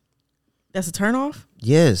 That's a turn off?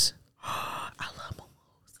 Yes. I love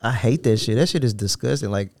moo-moos. I hate that shit. That shit is disgusting.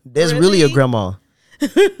 Like, that's really a grandma.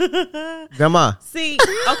 Grandma. See,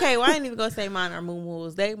 okay, well, I ain't even gonna say mine are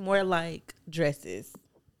moo-moos. They more like dresses.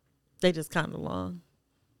 They just kind of long.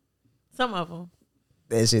 Some of them.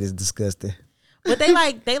 That shit is disgusting. But they're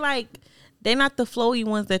not the flowy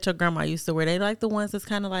ones that your grandma used to wear. They like the ones that's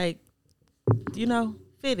kind of like, you know,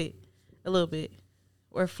 fitted a little bit.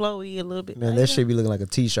 Or flowy a little bit. Man, that shit be looking like a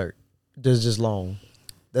t-shirt. Just long.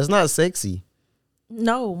 That's not sexy.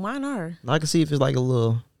 No, mine are. I can see if it's like a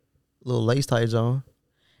little Little lace tights on.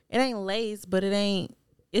 It ain't lace, but it ain't.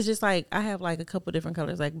 It's just like I have like a couple different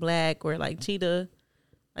colors, like black or like cheetah.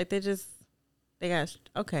 Like they got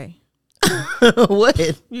okay.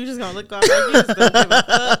 What? You just gonna look off like you just don't give a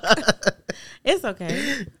fuck. It's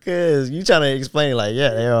okay. Cause you trying to explain like,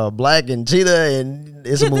 yeah, they are black and cheetah and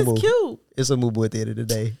it's a moo-moo. It's cute. It's a moo-moo at the end of the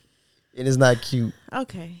day. And it's not cute.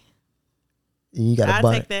 Okay. And you got a I'll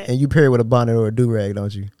bonnet. take that. And you pair it with a bonnet or a do-rag,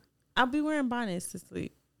 don't you? I'll be wearing bonnets to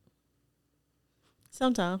sleep.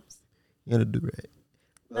 Sometimes. And a do-rag.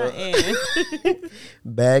 Not and.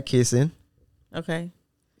 Bad kissing. Okay.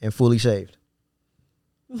 And fully shaved.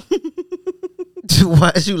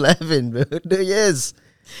 Why is you laughing, bro? Yes.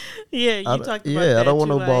 Yeah, you talked about that. Yeah, I don't want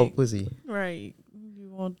no like, bald pussy. Right. You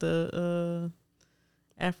want the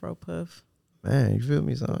Afro puff. Man, you feel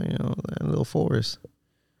me? So, you know, a little forest.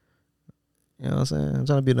 You know what I'm saying? I'm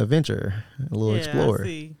trying to be an adventurer, a little explorer. I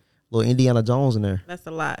see. A little Indiana Jones in there. That's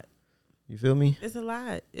a lot. You feel me? It's a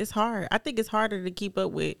lot. It's hard. I think it's harder to keep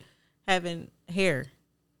up with having hair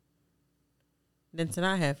than to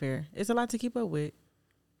not have hair. It's a lot to keep up with.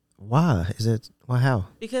 Why? Is it? Why? How?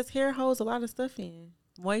 Because hair holds a lot of stuff in.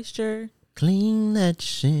 Moisture. Clean that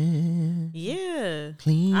shit. Yeah.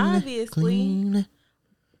 Clean. Obviously. Clean.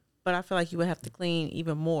 But I feel like you would have to clean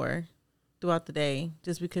even more throughout the day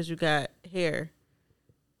just because you got hair.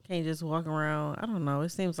 Can't just walk around. I don't know. It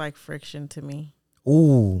seems like friction to me.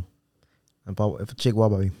 Ooh. If a chick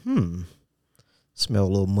walk by me, smell a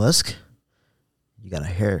little musk. You got a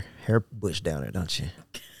hair bush down there, don't you?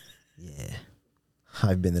 Yeah.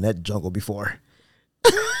 I've been in that jungle before.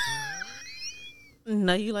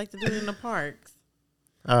 No, you like to do it in the parks.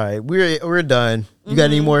 All right, we're done. You got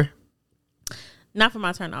any more? Not for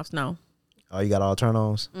my turn-offs, no. Oh, you got all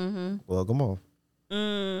turn-ons? Mm-hmm. Well, come on.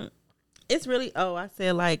 It's really, I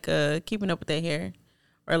said like keeping up with their hair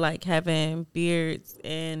or like having beards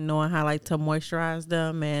and knowing how like to moisturize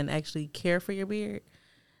them and actually care for your beard.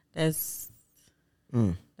 That's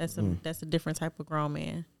a different type of grown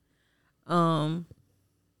man. I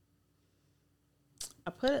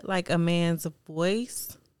put it like a man's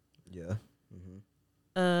voice. Yeah.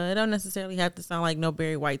 It don't necessarily have to sound like no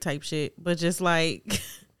Barry White type shit, but just like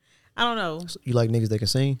I don't know. So you like niggas that can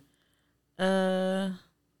sing? Not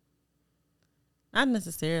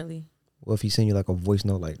necessarily. Well, if he sing you like a voice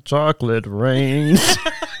note like chocolate rain.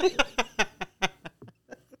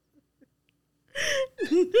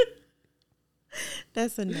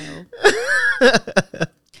 That's a no.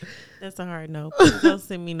 That's a hard no. Please don't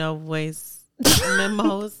send me no voice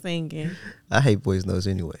memos singing. I hate voice notes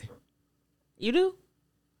anyway. You do?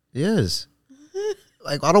 Yes.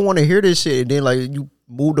 Like, I don't want to hear this shit. And then, like, you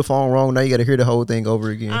move the phone wrong. Now you got to hear the whole thing over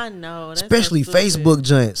again. I know. That's especially so stupid. Facebook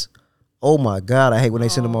joints. Oh, my God. I hate when they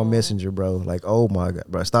send them on Messenger, bro. Like, oh, my God.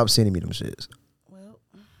 Bro, stop sending me them shits. Well,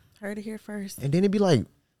 heard it here first. And then it'd be like,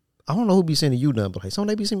 I don't know who be sending you nothing, but like, some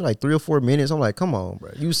they be sending me like 3 or 4 minutes. I'm like, come on,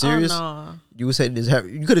 bro. You serious? Oh, no. You was saying this.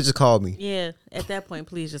 You could have just called me. Yeah. At that point,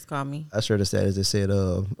 please just call me. I sure the status that said,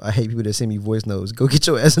 I hate people that send me voice notes. Go get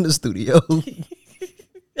your ass in the studio.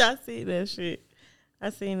 I see that shit. I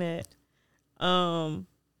seen that. And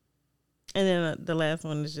then the last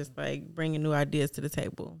one is just like bringing new ideas to the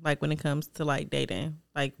table. Like when it comes to like dating,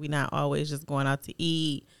 like we not always just going out to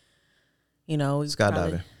eat. You know,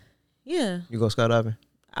 Skydiving. Yeah. You go skydiving?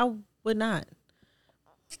 I would not.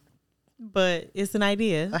 But it's an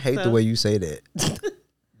idea. I hate the way you say that.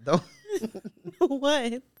 Don't.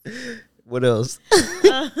 What? What else?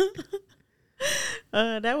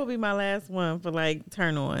 That would be my last one for like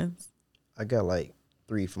turn-ons. I got like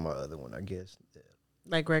 3 for my other one, I guess.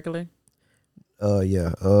 Like regular?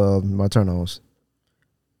 Yeah. My turn-ons.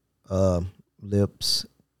 Lips,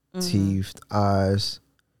 teeth, eyes,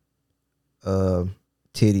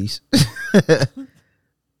 titties.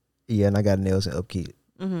 Yeah, and I got nails and upkeep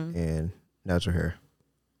and natural hair.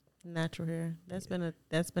 Natural hair. That's been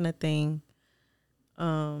a thing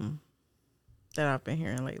that I've been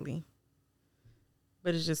hearing lately.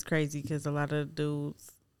 But it's just crazy because a lot of dudes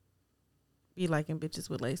be liking bitches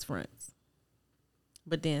with lace fronts.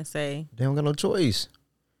 But then say They don't got no choice.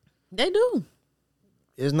 they do.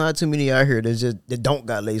 There's not too many out here that don't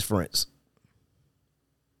got lace fronts.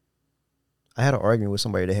 I had an argument with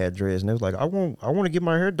somebody that had dreads, and they was like, I want to get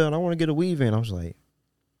my hair done. I want to get a weave in. I was like,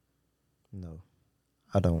 no,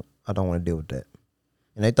 I don't want to deal with that.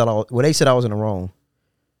 And they thought they said I was in the wrong.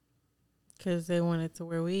 Because they wanted to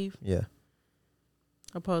wear weave Yeah.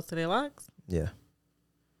 opposed to their locks. Yeah.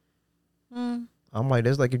 I'm like,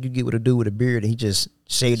 that's like if you get with a dude with a beard and he just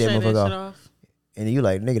shaved that Shave motherfucker shit off. off. And you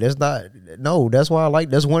like, nigga, that's why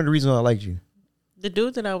that's one of the reasons I liked you. The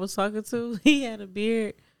dude that I was talking to, he had a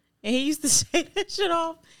beard And he used to shake that shit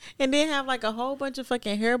off and then have like a whole bunch of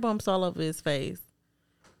fucking hair bumps all over his face.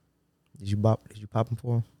 Did you pop him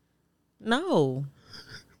for him? No.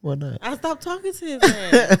 Why not? I stopped talking to his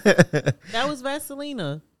ass. That was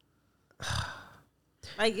Vaselina.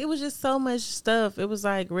 Like, it was just so much stuff. It was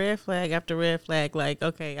like red flag after red flag. Like,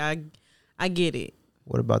 okay, I get it.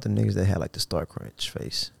 What about the niggas that had like the Star Crunch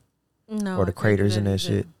face? No. Or the craters and that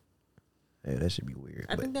shit? Yeah, that should be weird.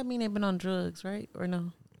 I think that mean they've been on drugs, right? Or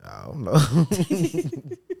no? I don't know.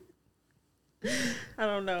 I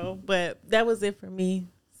don't know. But that was it for me.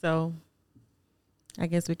 So I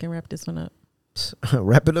guess we can wrap this one up.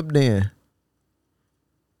 Wrap it up then.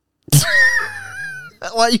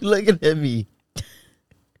 Why are you looking at me?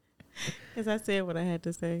 Because I said what I had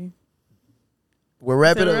to say. Well,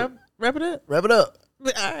 wrap it up. Wrap it up? Wrap it up.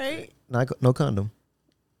 All right. No condom.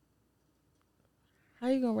 How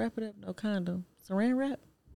you going to wrap it up? No condom. Saran wrap?